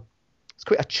a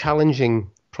challenging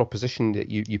proposition that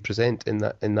you present in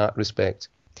that respect.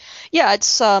 Yeah,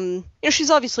 it's she's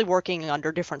obviously working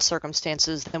under different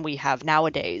circumstances than we have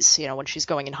nowadays. When she's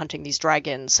going and hunting these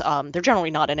dragons, they're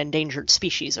generally not an endangered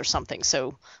species or something.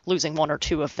 So losing one or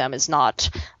two of them is not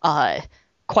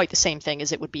quite the same thing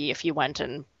as it would be if you went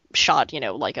and shot,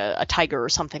 like a tiger or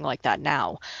something like that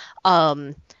now.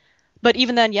 But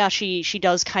even then, she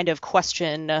does kind of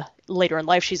question later in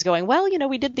life. She's going, well,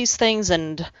 we did these things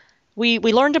and we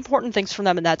learned important things from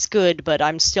them, and that's good, but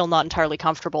I'm still not entirely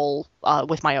comfortable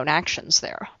with my own actions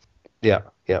there. Yeah.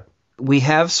 We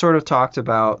have sort of talked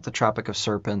about the Tropic of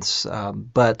Serpents,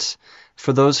 but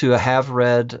for those who have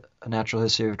read A Natural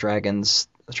History of Dragons,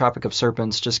 the Tropic of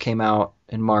Serpents just came out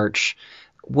in March.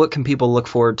 What can people look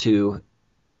forward to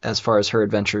as far as her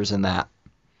adventures in that?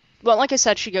 Well, like I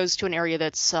said, she goes to an area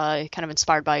that's kind of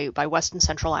inspired by West and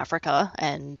Central Africa.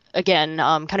 And again,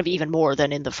 kind of even more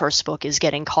than in the first book, is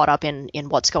getting caught up in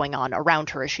what's going on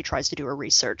around her as she tries to do her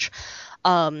research.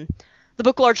 The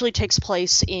book largely takes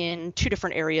place in two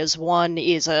different areas. One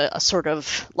is a sort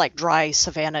of like dry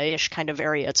savanna-ish kind of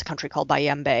area. It's a country called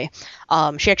Bayembe.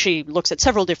 She actually looks at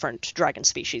several different dragon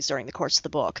species during the course of the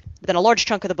book. Then a large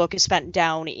chunk of the book is spent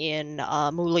down in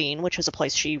Moulin, which is a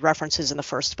place she references in the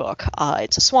first book.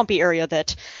 It's a swampy area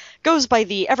that goes by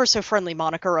the ever-so-friendly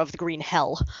moniker of the Green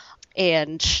Hell.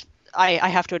 And I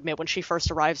have to admit, when she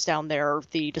first arrives down there,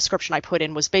 the description I put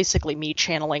in was basically me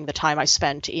channeling the time I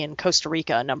spent in Costa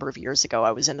Rica a number of years ago.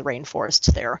 I was in the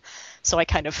rainforests there. So I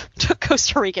kind of took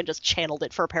Costa Rica and just channeled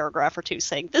it for a paragraph or two,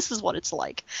 saying, this is what it's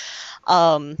like.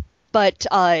 But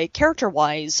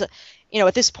character-wise,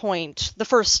 at this point, the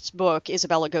first book,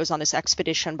 Isabella goes on this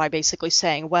expedition by basically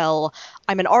saying, well,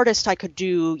 I'm an artist, I could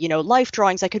do, life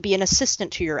drawings, I could be an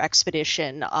assistant to your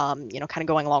expedition, kind of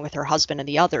going along with her husband and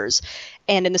the others.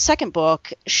 And in the second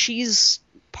book, she's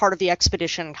part of the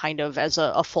expedition kind of as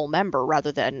a full member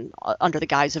rather than under the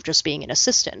guise of just being an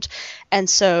assistant. And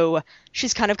so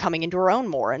she's kind of coming into her own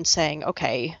more and saying,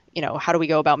 okay, how do we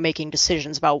go about making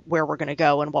decisions about where we're going to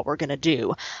go and what we're going to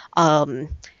do?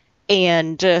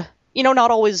 Not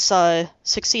always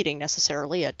succeeding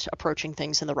necessarily at approaching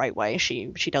things in the right way.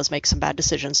 She does make some bad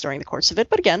decisions during the course of it,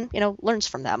 but again, learns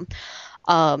from them.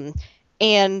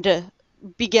 And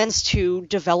begins to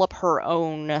develop her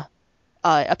own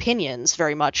opinions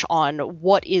very much on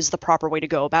what is the proper way to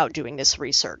go about doing this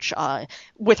research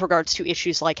with regards to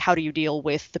issues like how do you deal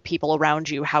with the people around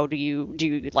you, how do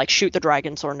you like shoot the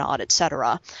dragons or not,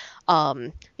 etc.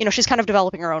 She's kind of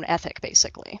developing her own ethic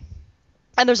basically.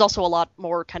 And there's also a lot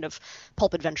more kind of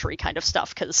pulp adventure-y kind of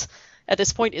stuff, because at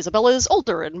this point Isabella is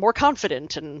older and more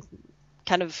confident and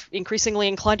kind of increasingly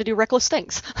inclined to do reckless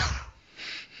things.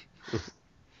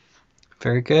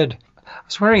 Very good. I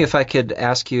was wondering if I could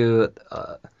ask you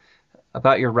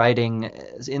about your writing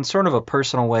in sort of a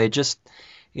personal way. Just,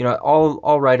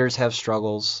 all writers have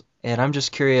struggles, and I'm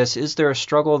just curious, is there a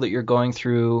struggle that you're going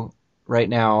through right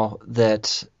now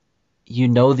that you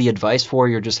know the advice for,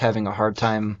 you're just having a hard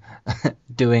time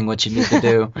doing what you need to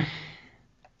do?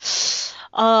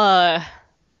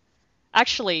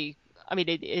 Actually, I mean,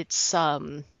 it's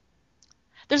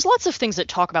there's lots of things that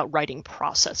talk about writing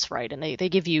process, right? And they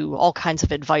give you all kinds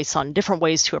of advice on different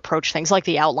ways to approach things, like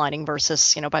the outlining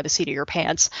versus, by the seat of your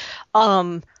pants.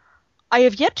 I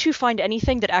have yet to find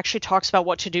anything that actually talks about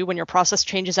what to do when your process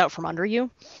changes out from under you.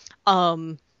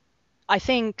 I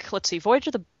think, let's see, Voyage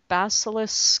of the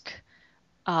Basilisk,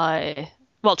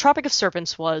 Tropic of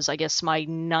Serpents was, I guess, my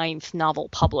 9th novel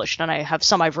published, and I have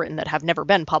some I've written that have never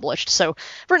been published. So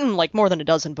I've written like more than a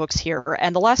dozen books here,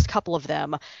 and the last couple of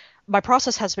them, my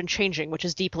process has been changing, which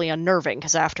is deeply unnerving,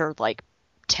 because after like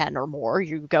 10 or more,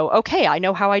 you go, okay, I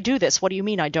know how I do this. What do you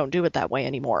mean I don't do it that way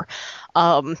anymore?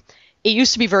 It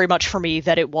used to be very much for me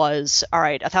that it was, all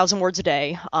right, 1,000 words a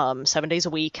day, 7 days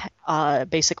a week,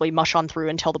 basically mush on through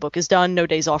until the book is done, no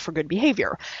days off for good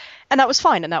behavior. And that was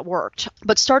fine, and that worked.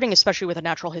 But starting especially with A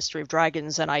Natural History of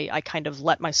Dragons, and I kind of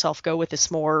let myself go with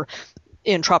this more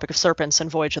in Tropic of Serpents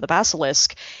and Voyage of the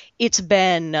Basilisk, it's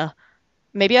been,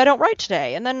 maybe I don't write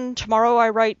today, and then tomorrow I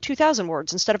write 2,000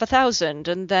 words instead of 1,000,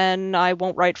 and then I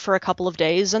won't write for a couple of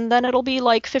days, and then it'll be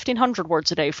like 1,500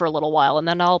 words a day for a little while, and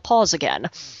then I'll pause again.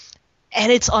 And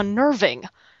it's unnerving,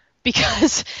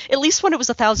 because at least when it was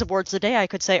 1,000 words a day, I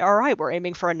could say, all right, we're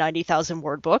aiming for a 90,000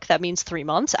 word book. That means 3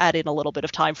 months. Add in a little bit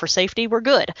of time for safety. We're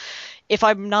good. If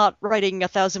I'm not writing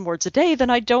 1,000 words a day, then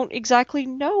I don't exactly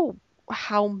know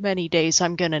how many days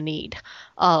I'm going to need.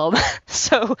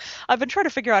 So I've been trying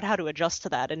to figure out how to adjust to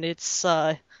that, and it's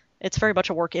very much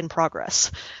a work in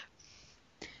progress.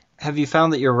 Have you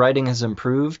found that your writing has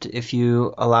improved if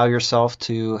you allow yourself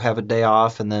to have a day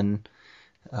off and then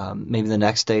maybe the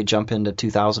next day jump into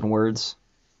 2,000 words?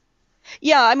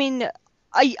 Yeah, I mean,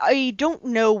 I don't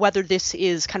know whether this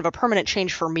is kind of a permanent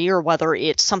change for me or whether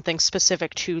it's something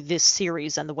specific to this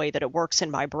series and the way that it works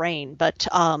in my brain. But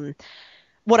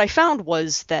what I found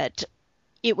was that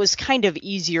it was kind of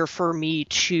easier for me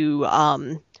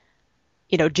to,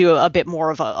 do a bit more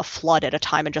of a flood at a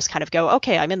time and just kind of go,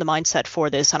 okay, I'm in the mindset for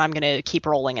this and I'm going to keep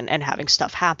rolling and having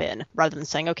stuff happen, rather than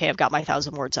saying, okay, I've got my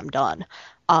 1,000 words, I'm done.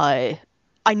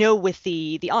 I know with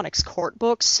the Onyx Court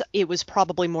books, it was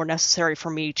probably more necessary for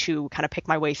me to kind of pick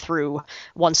my way through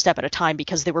one step at a time,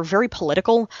 because they were very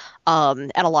political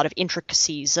and a lot of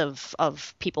intricacies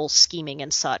of people scheming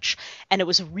and such. And it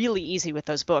was really easy with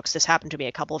those books, this happened to me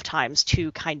a couple of times,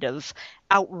 to kind of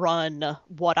outrun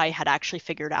what I had actually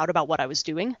figured out about what I was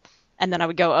doing. And then I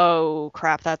would go, oh,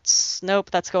 crap, that's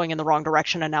going in the wrong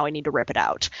direction, and now I need to rip it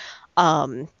out.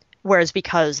 Whereas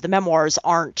because the memoirs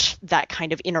aren't that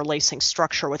kind of interlacing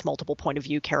structure with multiple point of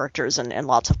view characters and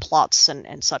lots of plots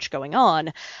and such going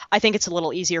on, I think it's a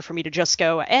little easier for me to just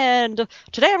go, and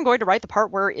today I'm going to write the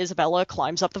part where Isabella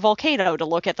climbs up the volcano to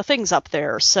look at the things up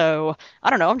there. So,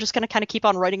 I don't know, I'm just going to kind of keep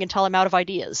on writing until I'm out of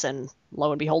ideas. And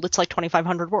lo and behold, it's like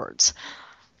 2,500 words.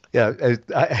 Yeah,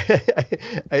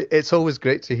 it's always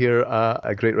great to hear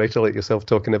a great writer like yourself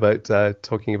talking about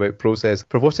process.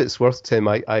 For what it's worth, Tim,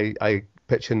 I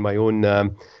pitch in my own,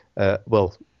 in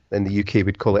the UK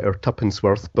we'd call it our tuppence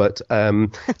worth, but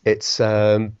it's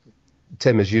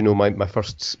Tim, as you know, my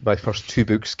first 2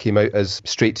 books came out as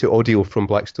straight to audio from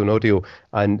Blackstone Audio,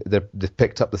 and they've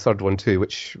picked up the third one too,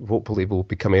 which hopefully will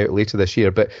be coming out later this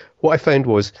year. But what I found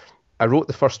was, I wrote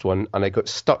the first one and I got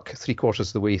stuck 3/4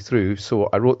 of the way through, so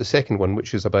I wrote the second one,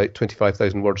 which was about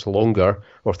 25,000 words longer,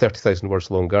 or 30,000 words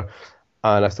longer,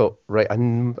 and I thought, right,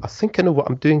 I think I know what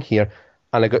I'm doing here.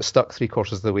 And I got stuck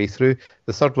 3/4 of the way through.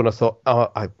 The third one, I thought,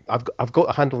 I've got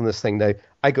a handle on this thing now.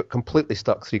 I got completely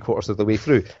stuck 3/4 of the way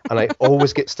through. And I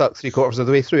always get stuck 3/4 of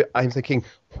the way through. I'm thinking,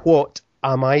 what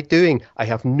am I doing? I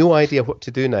have no idea what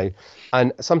to do now.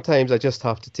 And sometimes I just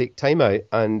have to take time out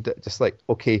and just like,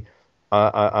 okay,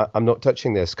 I'm not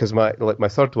touching this. Because my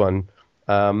third one,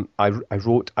 I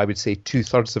wrote, I would say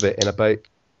 2/3 of it in about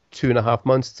 2.5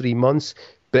 months, 3 months.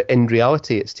 But in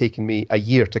reality, it's taken me a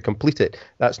year to complete it.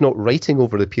 That's not writing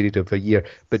over the period of a year,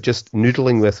 but just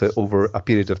noodling with it over a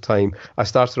period of time. I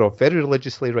started off very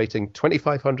religiously writing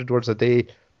 2,500 words a day,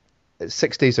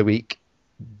 6 days a week,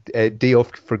 a day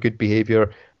off for good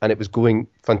behaviour, and it was going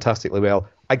fantastically well.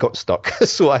 I got stuck,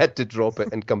 so I had to drop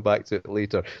it and come back to it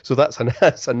later. So that's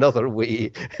another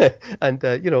way. And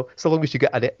so long as you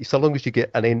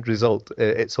get an end result,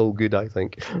 it's all good, I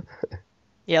think.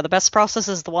 Yeah, the best process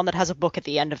is the one that has a book at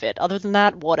the end of it. Other than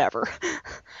that, whatever.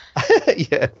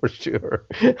 Yeah, for sure.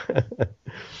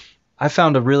 I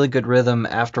found a really good rhythm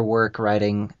after work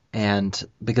writing, and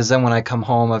because then when I come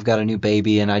home, I've got a new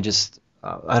baby, and I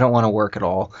don't want to work at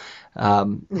all.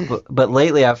 But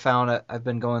lately I've found I've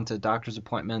been going to doctor's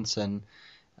appointments and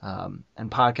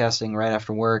podcasting right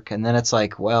after work, and then it's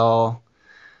like, well,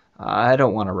 I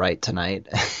don't want to write tonight.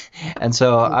 And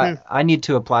so I need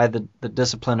to apply the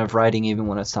discipline of writing even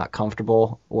when it's not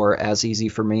comfortable or as easy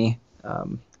for me.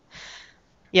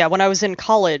 Yeah, when I was in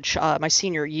college, my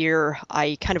senior year,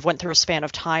 I kind of went through a span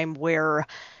of time where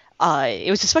it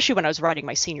was especially when I was writing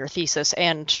my senior thesis,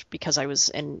 and because I was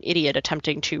an idiot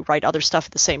attempting to write other stuff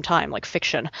at the same time, like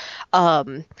fiction,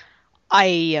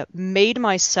 I made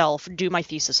myself do my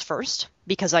thesis first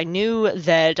because I knew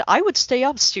that I would stay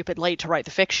up stupid late to write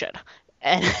the fiction.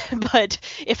 But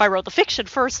if I wrote the fiction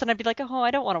first, then I'd be like, oh,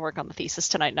 I don't want to work on the thesis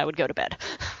tonight, and I would go to bed.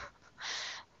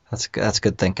 That's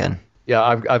good thinking. Yeah,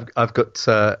 I've got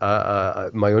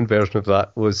my own version of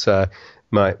that was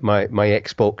my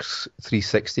Xbox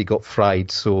 360 got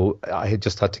fried, so I had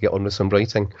just had to get on with some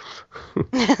writing.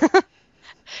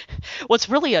 What's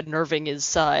really unnerving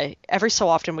is every so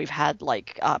often we've had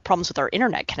problems with our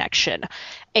internet connection,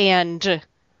 and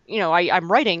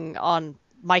I'm writing on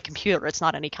my computer. It's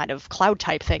not any kind of cloud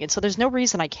type thing, and so there's no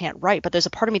reason I can't write. But there's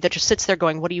a part of me that just sits there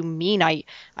going, "What do you mean I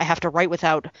have to write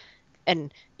without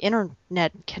an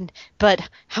internet but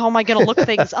how am I going to look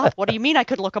things up? What do you mean I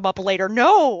could look them up later?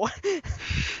 No."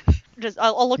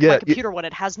 I'll look at my computer when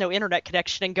it has no internet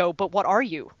connection and go, "But what are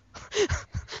you?"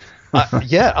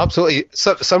 Yeah, absolutely.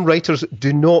 Some writers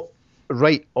do not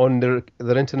write on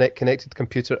their internet connected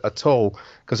computer at all,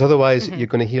 because otherwise you're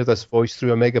going to hear this voice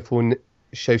through a megaphone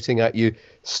shouting at you,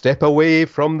 "Step away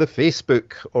from the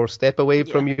Facebook," or "Step away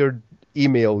from your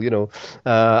email,"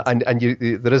 and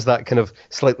there is that kind of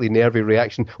slightly nervy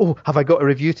reaction. "Oh, have I got a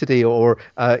review today?" Or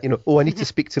 "Oh, I need to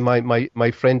speak to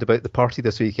my friend about the party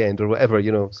this weekend," or whatever,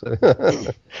 So.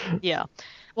 Yeah.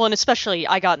 Well, and especially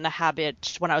I got in the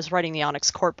habit when I was writing the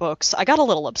Onyx Court books, I got a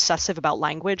little obsessive about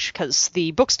language because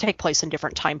the books take place in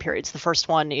different time periods. The first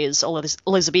one is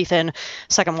Elizabethan,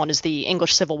 second one is the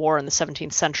English Civil War in the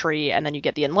 17th century, and then you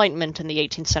get the Enlightenment in the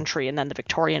 18th century, and then the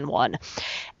Victorian one.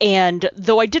 And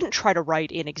though I didn't try to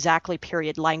write in exactly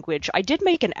period language, I did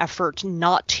make an effort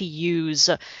not to use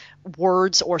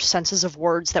words or senses of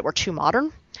words that were too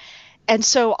modern. And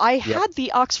so I had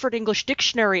the Oxford English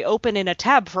Dictionary open in a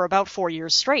tab for about 4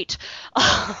 years straight,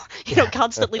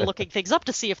 constantly looking things up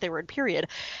to see if they were in period.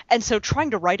 And so trying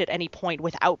to write at any point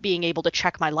without being able to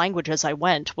check my language as I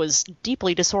went was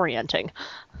deeply disorienting.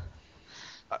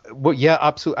 Well, yeah,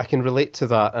 absolutely. I can relate to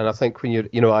that. And I think when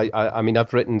I mean,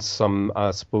 I've written some,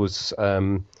 I suppose,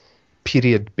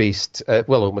 period-based,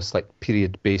 almost like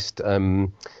period-based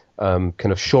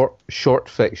kind of short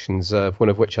fictions, one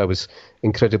of which I was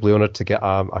incredibly honoured to get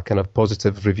a kind of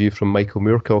positive review from Michael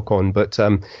Moorcock on. But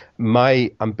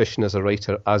my ambition as a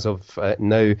writer as of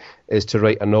now is to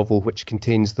write a novel which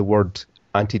contains the word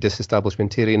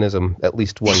anti-disestablishmentarianism at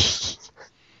least once.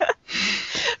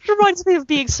 It reminds me of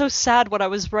being so sad when I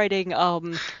was writing, I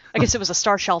guess it was A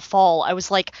Star Shall Fall. I was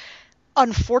like,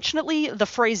 unfortunately, the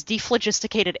phrase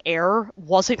dephlogisticated air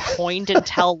wasn't coined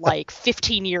until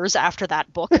 15 years after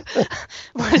that book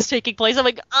was taking place. I'm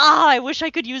like, I wish I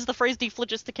could use the phrase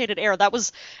dephlogisticated air. That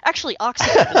was actually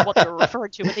oxygen is what they were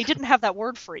referring to, but they didn't have that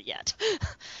word for it yet.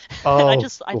 And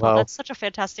I thought that's such a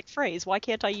fantastic phrase. Why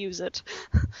can't I use it?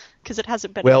 Because it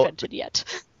hasn't been invented yet.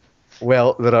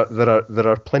 Well, there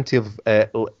are plenty of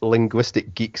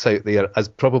linguistic geeks out there,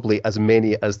 probably as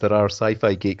many as there are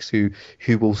sci-fi geeks who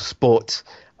will spot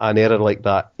an error like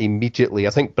that immediately.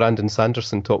 I think Brandon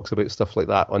Sanderson talks about stuff like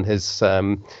that on his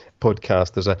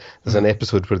podcast. There's an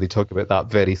episode where they talk about that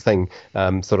very thing,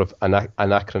 sort of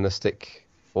anachronistic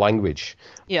language.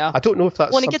 Yeah, I don't know if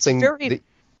that's something.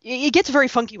 It gets very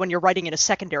funky when you're writing in a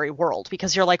secondary world,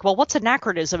 because you're like, well, what's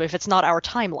anachronism if it's not our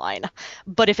timeline?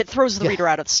 But if it throws the reader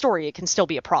out of the story, it can still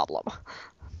be a problem.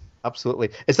 Absolutely.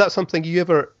 Is that something you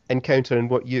ever encounter in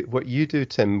what you do,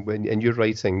 Tim, in your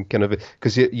writing? Kind of,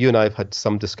 because you and I have had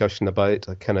some discussion about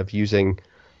kind of using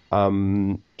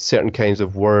certain kinds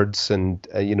of words and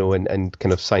and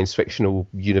kind of science fictional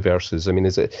universes? I mean,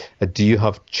 do you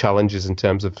have challenges in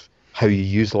terms of how you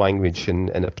use language in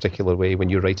a particular way when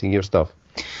you're writing your stuff?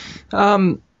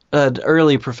 An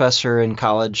early professor in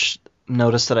college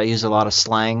noticed that I use a lot of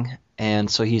slang, and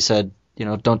so he said,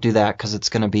 don't do that because it's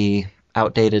going to be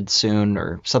outdated soon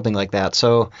or something like that.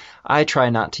 So I try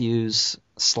not to use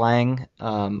slang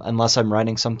unless I'm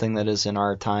writing something that is in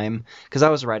our time, because I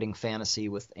was writing fantasy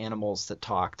with animals that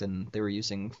talked and they were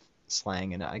using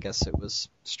slang, and I guess it was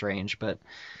strange. But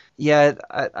yeah,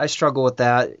 I struggle with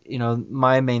that.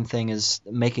 My main thing is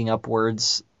making up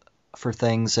words for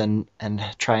things and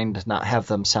trying to not have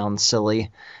them sound silly.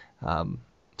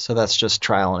 So that's just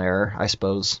trial and error, I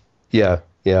suppose. Yeah.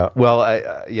 Well,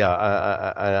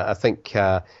 I think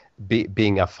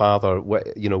being a father,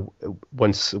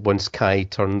 once Kai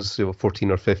turns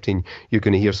 14 or 15, you're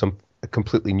going to hear a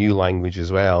completely new language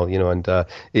as well. And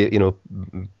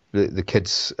the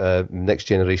kids, next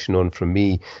generation on from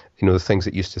me, the things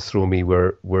that used to throw me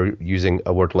were using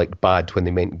a word like bad when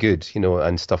they meant good,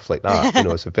 and stuff like that.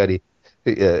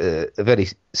 It's a very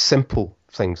simple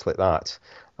things like that.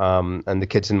 And the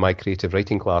kids in my creative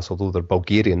writing class, although they're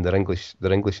Bulgarian, their English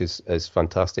is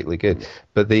fantastically good,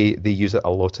 but they use a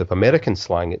lot of American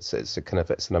slang. It's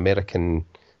an American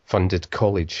funded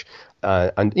college,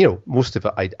 and most of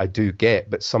it I do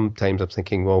get, but sometimes I'm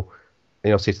thinking, well,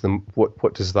 I'll say to them,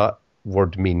 what does that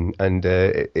word mean? And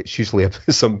it's usually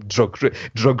some drug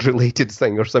related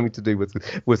thing or something to do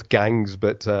with gangs.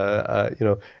 But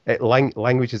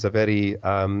language is a very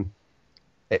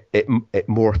it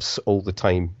morphs all the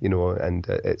time, and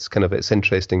it's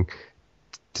interesting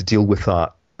to deal with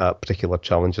that particular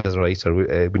challenge as a writer,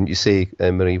 wouldn't you say,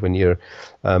 Marie? When you're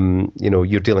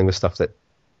you're dealing with stuff that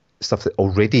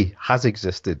already has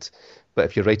existed, but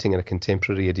if you're writing in a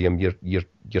contemporary idiom, you're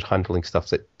handling stuff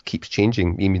that keeps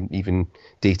changing, even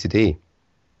day to day.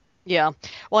 Yeah,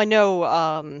 well, I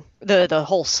know the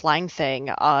whole slang thing.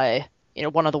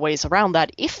 One of the ways around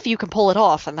that, if you can pull it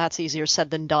off, and that's easier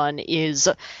said than done, is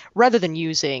rather than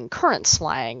using current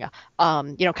slang,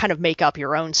 kind of make up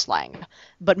your own slang.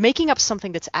 But making up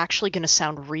something that's actually going to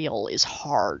sound real is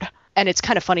hard. And it's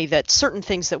kind of funny that certain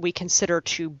things that we consider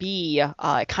to be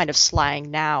kind of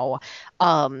slang now,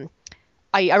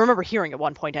 I remember hearing at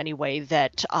one point anyway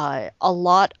that a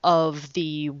lot of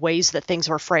the ways that things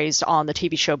were phrased on the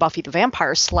TV show Buffy the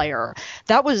Vampire Slayer,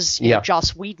 that was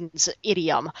Joss Whedon's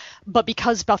idiom. But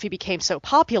because Buffy became so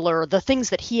popular, the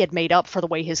things that he had made up for the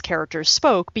way his characters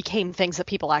spoke became things that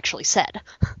people actually said.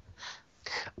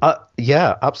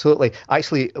 Yeah, absolutely.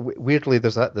 Actually, weirdly,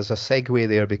 there's a segue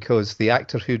there, because the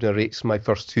actor who narrates my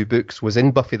first two books was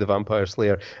in Buffy the Vampire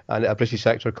Slayer, and a British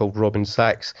actor called Robin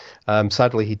Sachs.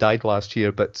 Sadly, he died last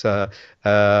year, but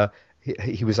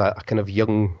he was a kind of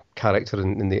young character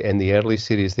in the early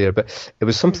series there. But it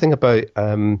was something about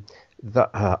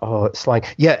slang.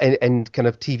 Yeah, and kind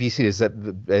of TV series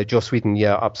that Joss Whedon.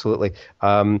 Yeah, absolutely.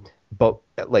 But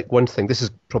like one thing, this is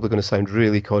probably going to sound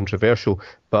really controversial,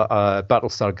 but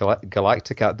Battlestar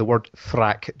Galactica, the word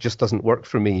frack just doesn't work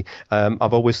for me.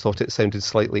 I've always thought it sounded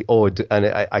slightly odd, and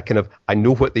I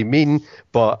know what they mean,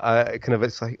 but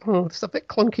it's like, it's a bit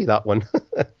clunky, that one.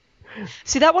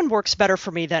 See, that one works better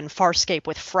for me than Farscape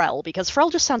with Frel, because Frel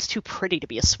just sounds too pretty to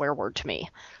be a swear word to me.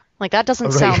 Like, that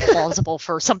doesn't sound plausible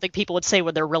for something people would say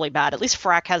when they're really bad. At least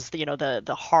frack has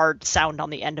the hard sound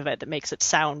on the end of it that makes it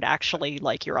sound actually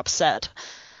like you're upset.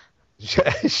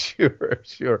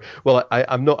 Sure. Well,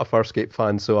 I'm not a Farscape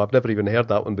fan, so I've never even heard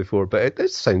that one before, but it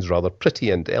sounds rather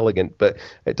pretty and elegant, but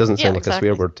it doesn't sound like a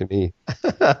swear word to me.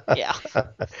 Yeah.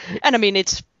 And I mean,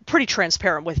 it's pretty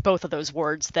transparent with both of those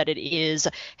words that it is,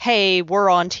 hey, we're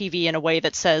on TV in a way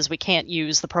that says we can't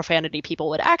use the profanity people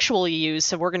would actually use,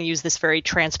 so we're going to use this very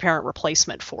transparent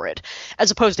replacement for it,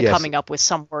 as opposed to coming up with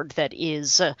some word that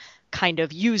is kind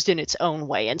of used in its own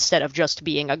way instead of just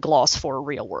being a gloss for a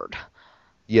real word.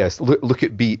 Yes, look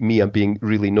at me, I'm being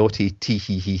really naughty, tee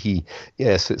hee hee hee.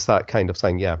 Yes, it's that kind of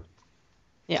thing, yeah.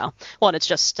 Yeah, well, and it's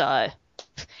just...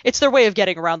 it's their way of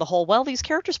getting around the whole, well, these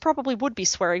characters probably would be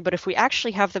swearing, but if we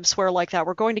actually have them swear like that,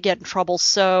 we're going to get in trouble,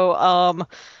 so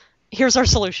here's our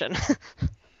solution.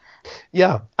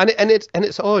 Yeah, and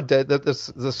it's odd.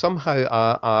 There's somehow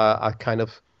a kind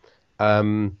of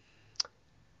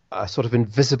a sort of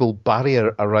invisible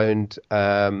barrier around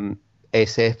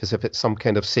SF, as if it's some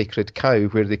kind of sacred cow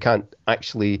where they can't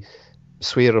actually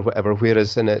swear or whatever,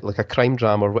 whereas in like a crime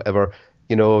drama or whatever,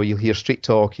 you'll hear street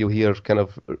talk, you'll hear kind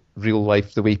of real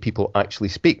life, the way people actually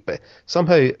speak. But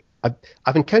somehow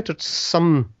I've encountered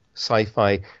some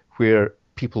sci-fi where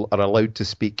people are allowed to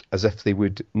speak as if they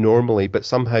would normally, but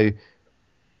somehow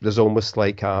there's almost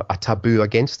like a taboo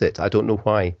against it. I don't know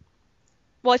why.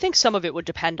 Well, I think some of it would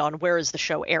depend on where is the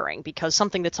show airing, because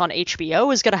something that's on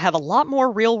HBO is going to have a lot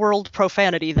more real-world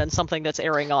profanity than something that's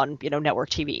airing on,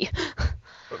 network TV.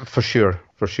 For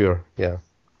sure, yeah.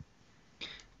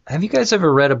 Have you guys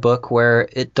ever read a book where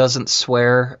it doesn't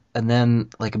swear, and then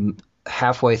like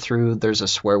halfway through there's a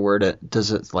swear word?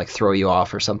 Does it like throw you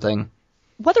off or something?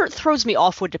 Whether it throws me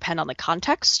off would depend on the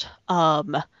context.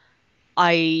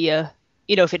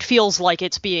 If it feels like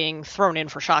it's being thrown in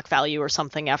for shock value or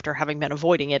something after having been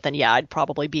avoiding it, then yeah, I'd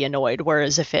probably be annoyed.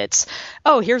 Whereas if it's,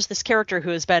 here's this character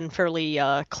who has been fairly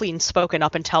clean-spoken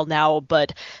up until now,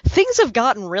 but things have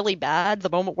gotten really bad, the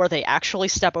moment where they actually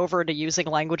step over into using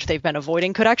language they've been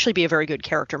avoiding could actually be a very good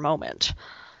character moment.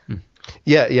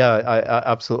 Yeah, I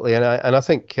absolutely. And I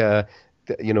think,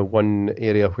 one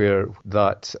area where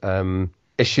that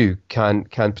issue can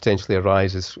potentially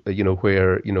arise is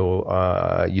where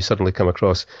you suddenly come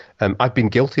across. I've been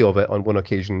guilty of it on one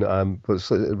occasion.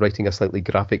 Was writing a slightly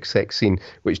graphic sex scene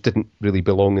which didn't really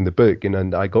belong in the book,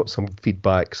 and I got some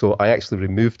feedback, so I actually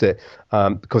removed it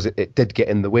because it did get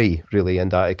in the way, really,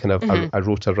 and I kind of I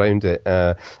wrote around it,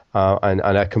 and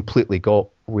I completely got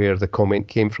where the comment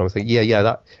came from. I think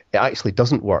that it actually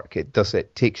doesn't work. It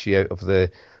takes you out of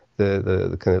the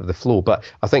kind of the flow. But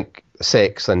I think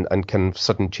sex and kind of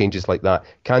sudden changes like that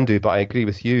can do. But I agree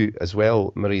with you as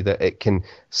well, Marie, that it can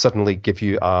suddenly give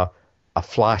you a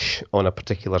flash on a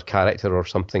particular character or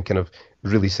something kind of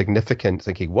really significant,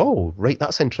 thinking, whoa, right,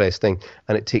 that's interesting,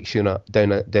 and it takes you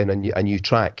down a new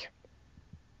track.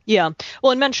 Yeah.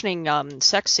 Well, in mentioning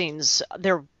sex scenes,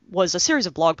 there was a series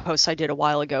of blog posts I did a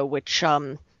while ago, which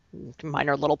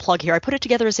minor little plug here. I put it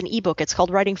together as an ebook. It's called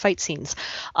Writing Fight Scenes,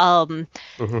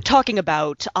 talking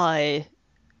about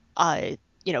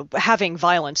having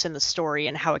violence in the story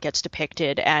and how it gets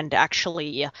depicted. And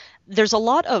actually, there's a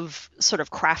lot of sort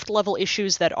of craft level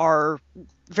issues that are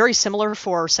very similar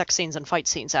for sex scenes and fight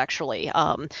scenes, actually,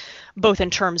 both in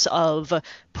terms of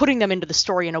putting them into the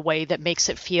story in a way that makes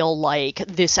it feel like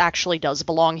this actually does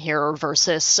belong here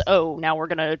versus, now we're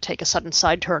going to take a sudden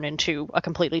side turn into a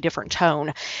completely different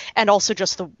tone. And also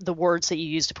just the words that you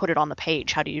use to put it on the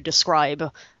page. How do you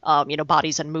describe,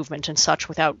 bodies and movement and such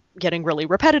without getting really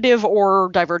repetitive or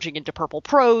diverging into purple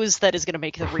prose that is going to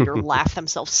make the reader laugh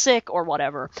themselves sick or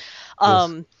whatever.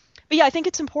 Yes. But yeah, I think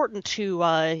it's important to,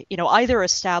 either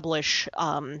establish,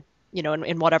 in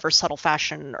whatever subtle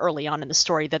fashion early on in the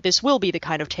story that this will be the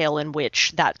kind of tale in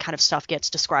which that kind of stuff gets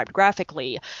described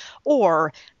graphically,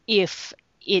 or if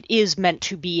it is meant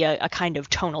to be a kind of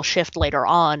tonal shift later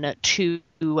on, to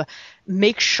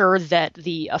make sure that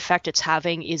the effect it's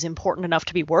having is important enough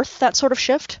to be worth that sort of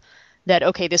shift. That,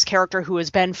 okay, this character who has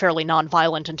been fairly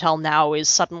nonviolent until now is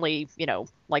suddenly,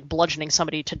 like bludgeoning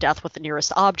somebody to death with the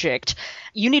nearest object.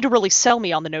 You need to really sell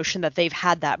me on the notion that they've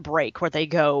had that break where they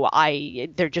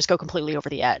just go completely over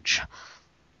the edge.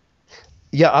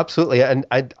 Yeah, absolutely. And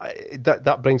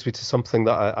that brings me to something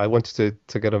that I wanted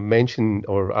to kind of mention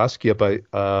or ask you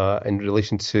about in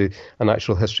relation to A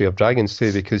Natural History of Dragons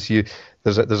too, because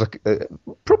there's a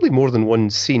probably more than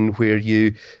one scene where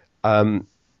you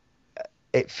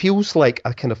it feels like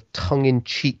a kind of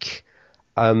tongue-in-cheek,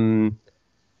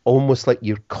 almost like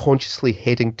you're consciously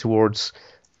heading towards,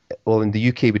 well, in the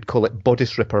UK we'd call it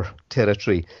bodice ripper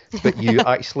territory, but you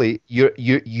actually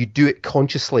you do it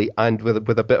consciously and with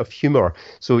a bit of humour.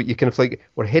 So you kind of like,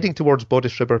 we're heading towards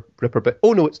bodice ripper, but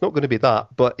oh no, it's not going to be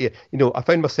that. But I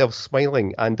found myself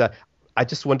smiling, and I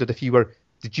just wondered if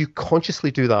did you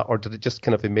consciously do that, or did it just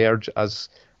kind of emerge as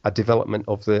a development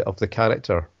of the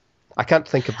character? I can't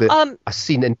think of a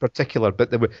scene in particular,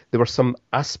 but there were some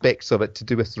aspects of it to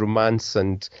do with romance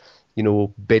and,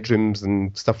 bedrooms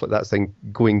and stuff like that, thing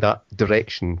going that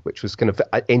direction, which was kind of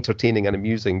entertaining and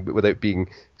amusing, but without being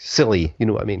silly. You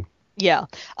know what I mean? Yeah.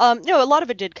 No, a lot of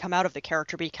it did come out of the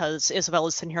character because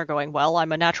Isabella's sitting here going, well,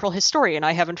 I'm a natural historian.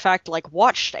 I have, in fact,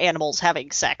 watched animals having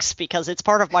sex because it's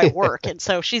part of my work. And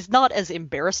so she's not as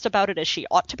embarrassed about it as she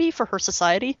ought to be for her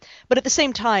society. But at the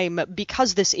same time,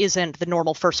 because this isn't the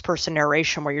normal first-person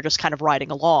narration where you're just kind of riding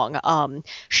along,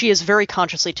 she is very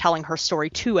consciously telling her story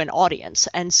to an audience.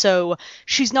 And so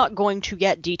she's not going to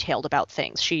get detailed about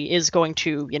things. She is going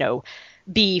to,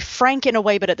 be frank in a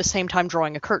way, but at the same time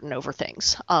drawing a curtain over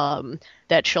things,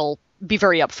 that she'll be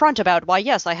very upfront about. Why,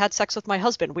 yes, I had sex with my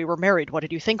husband. We were married. What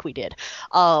did you think we did?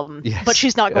 Yes, but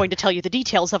she's not going to tell you the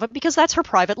details of it because that's her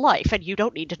private life and you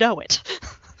don't need to know it.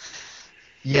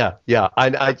 Yeah.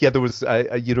 And there was,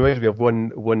 you reminded me of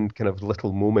one kind of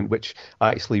little moment, which I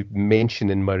actually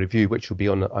mention in my review, which will be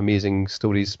on Amazing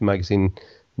Stories magazine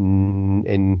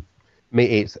in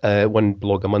May 8th, one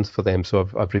blog a month for them. So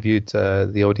I've reviewed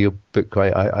the audio book.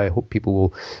 I hope people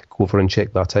will go over and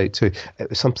check that out too. It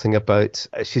was something about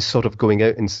she's sort of going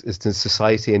out in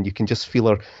society, and you can just feel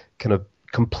her kind of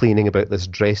complaining about this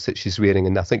dress that she's wearing.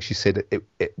 And I think she said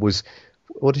it was,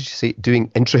 what did she say? Doing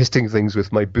interesting things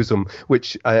with my bosom,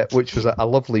 which was a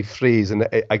lovely phrase. And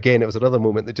again, it was another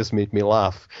moment that just made me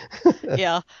laugh.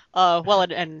 Yeah. Well,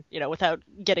 and without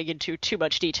getting into too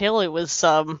much detail, it was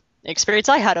experience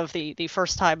I had of the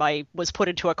first time I was put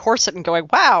into a corset and going,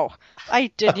 wow,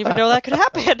 I didn't even know that could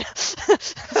happen.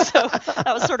 So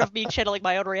that was sort of me channeling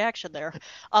my own reaction there.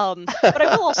 But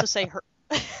I will also say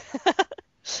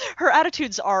her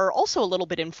attitudes are also a little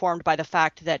bit informed by the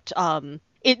fact that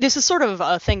this is sort of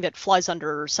a thing that flies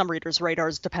under some readers'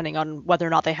 radars depending on whether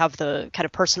or not they have the kind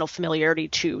of personal familiarity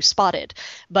to spot it.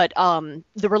 But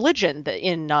the religion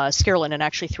in Skirlin and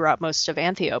actually throughout most of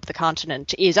Antiope, the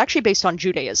continent, is actually based on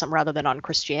Judaism rather than on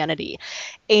Christianity.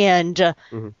 And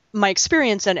my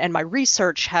experience and my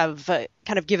research have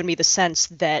kind of given me the sense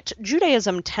that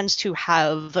Judaism tends to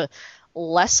have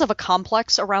less of a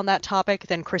complex around that topic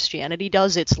than Christianity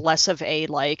does. It's less of a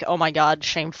like, oh my God,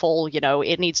 shameful,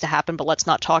 it needs to happen, but let's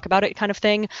not talk about it kind of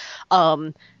thing.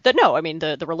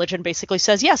 The religion basically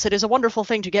says, yes, it is a wonderful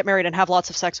thing to get married and have lots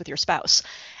of sex with your spouse.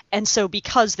 And so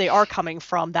because they are coming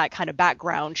from that kind of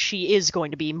background, she is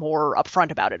going to be more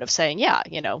upfront about it, of saying, yeah,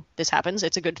 this happens.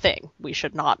 It's a good thing. We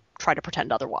should not try to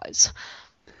pretend otherwise.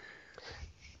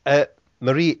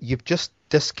 Marie, you've just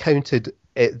discounted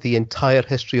the entire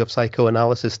history of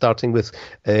psychoanalysis, starting with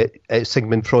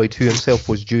Sigmund Freud, who himself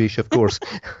was Jewish, of course.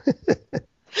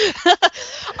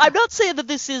 I'm not saying that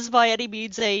this is by any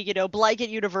means a blanket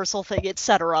universal thing,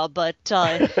 etc., but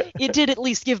it did at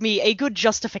least give me a good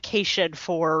justification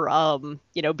for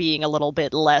being a little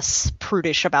bit less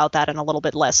prudish about that and a little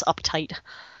bit less uptight.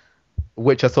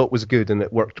 Which I thought was good, and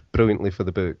it worked brilliantly for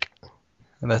the book.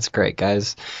 That's great,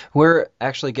 guys. We're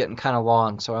actually getting kind of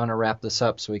long, so I want to wrap this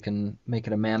up so we can make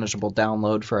it a manageable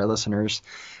download for our listeners.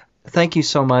 Thank you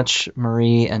so much,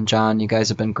 Marie and John. You guys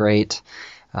have been great.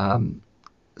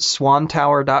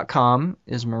 Swantower.com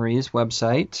is Marie's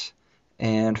website.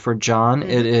 And for John,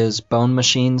 it is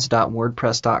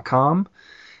bonemachines.wordpress.com.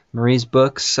 Marie's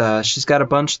books, she's got a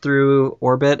bunch through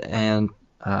Orbit, and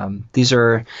these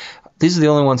are the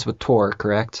only ones with Tor,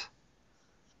 correct?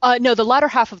 No, the latter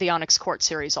half of the Onyx Court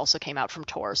series also came out from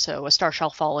Tor, so A Star Shall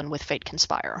Fall and With Fate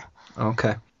Conspire.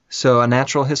 Okay. So A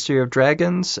Natural History of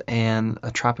Dragons and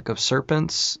A Tropic of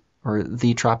Serpents, or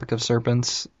The Tropic of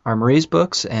Serpents, are Marie's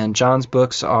books, and John's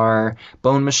books are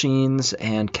Bone Machines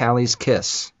and Callie's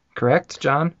Kiss. Correct,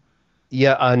 John?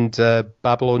 Yeah, and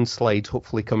Babylon Slide,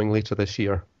 hopefully coming later this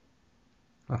year.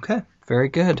 Okay, very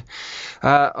good.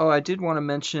 I did want to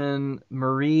mention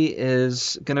Marie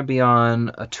is going to be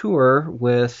on a tour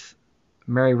with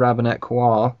Mary Robinette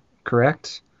Kowal,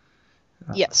 correct?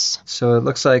 Yes. So it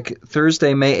looks like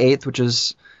Thursday, May 8th, which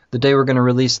is the day we're going to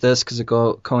release this because it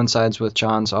coincides with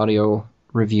John's audio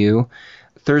review.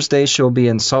 Thursday, she'll be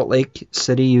in Salt Lake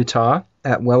City, Utah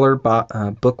at Weller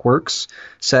Bookworks.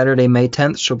 Saturday, May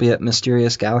 10th, she'll be at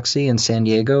Mysterious Galaxy in San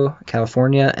Diego,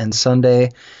 California. And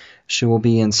Sunday, she will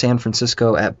be in San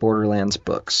Francisco at Borderlands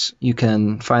Books. You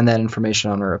can find that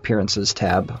information on her appearances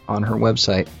tab on her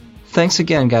website. Thanks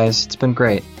again, guys. It's been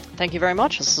great. Thank you very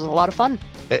much. This is a lot of fun.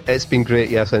 It's been great,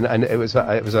 yes, and it was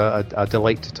a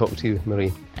delight to talk to you,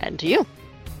 Marie. And to you.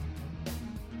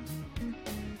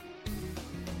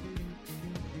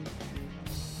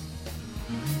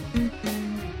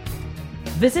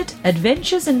 Visit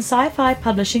Adventures in Sci-Fi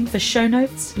Publishing for show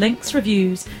notes, links,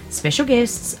 reviews, special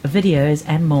guests, videos,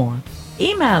 and more.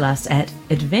 Email us at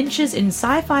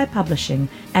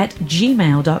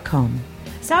adventuresinscifpublishing@gmail.com.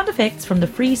 Sound effects from the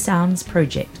Free Sounds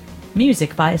Project.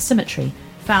 Music by Symmetry,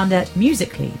 found at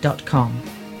musically.com.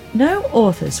 No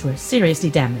authors were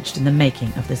seriously damaged in the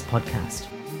making of this podcast.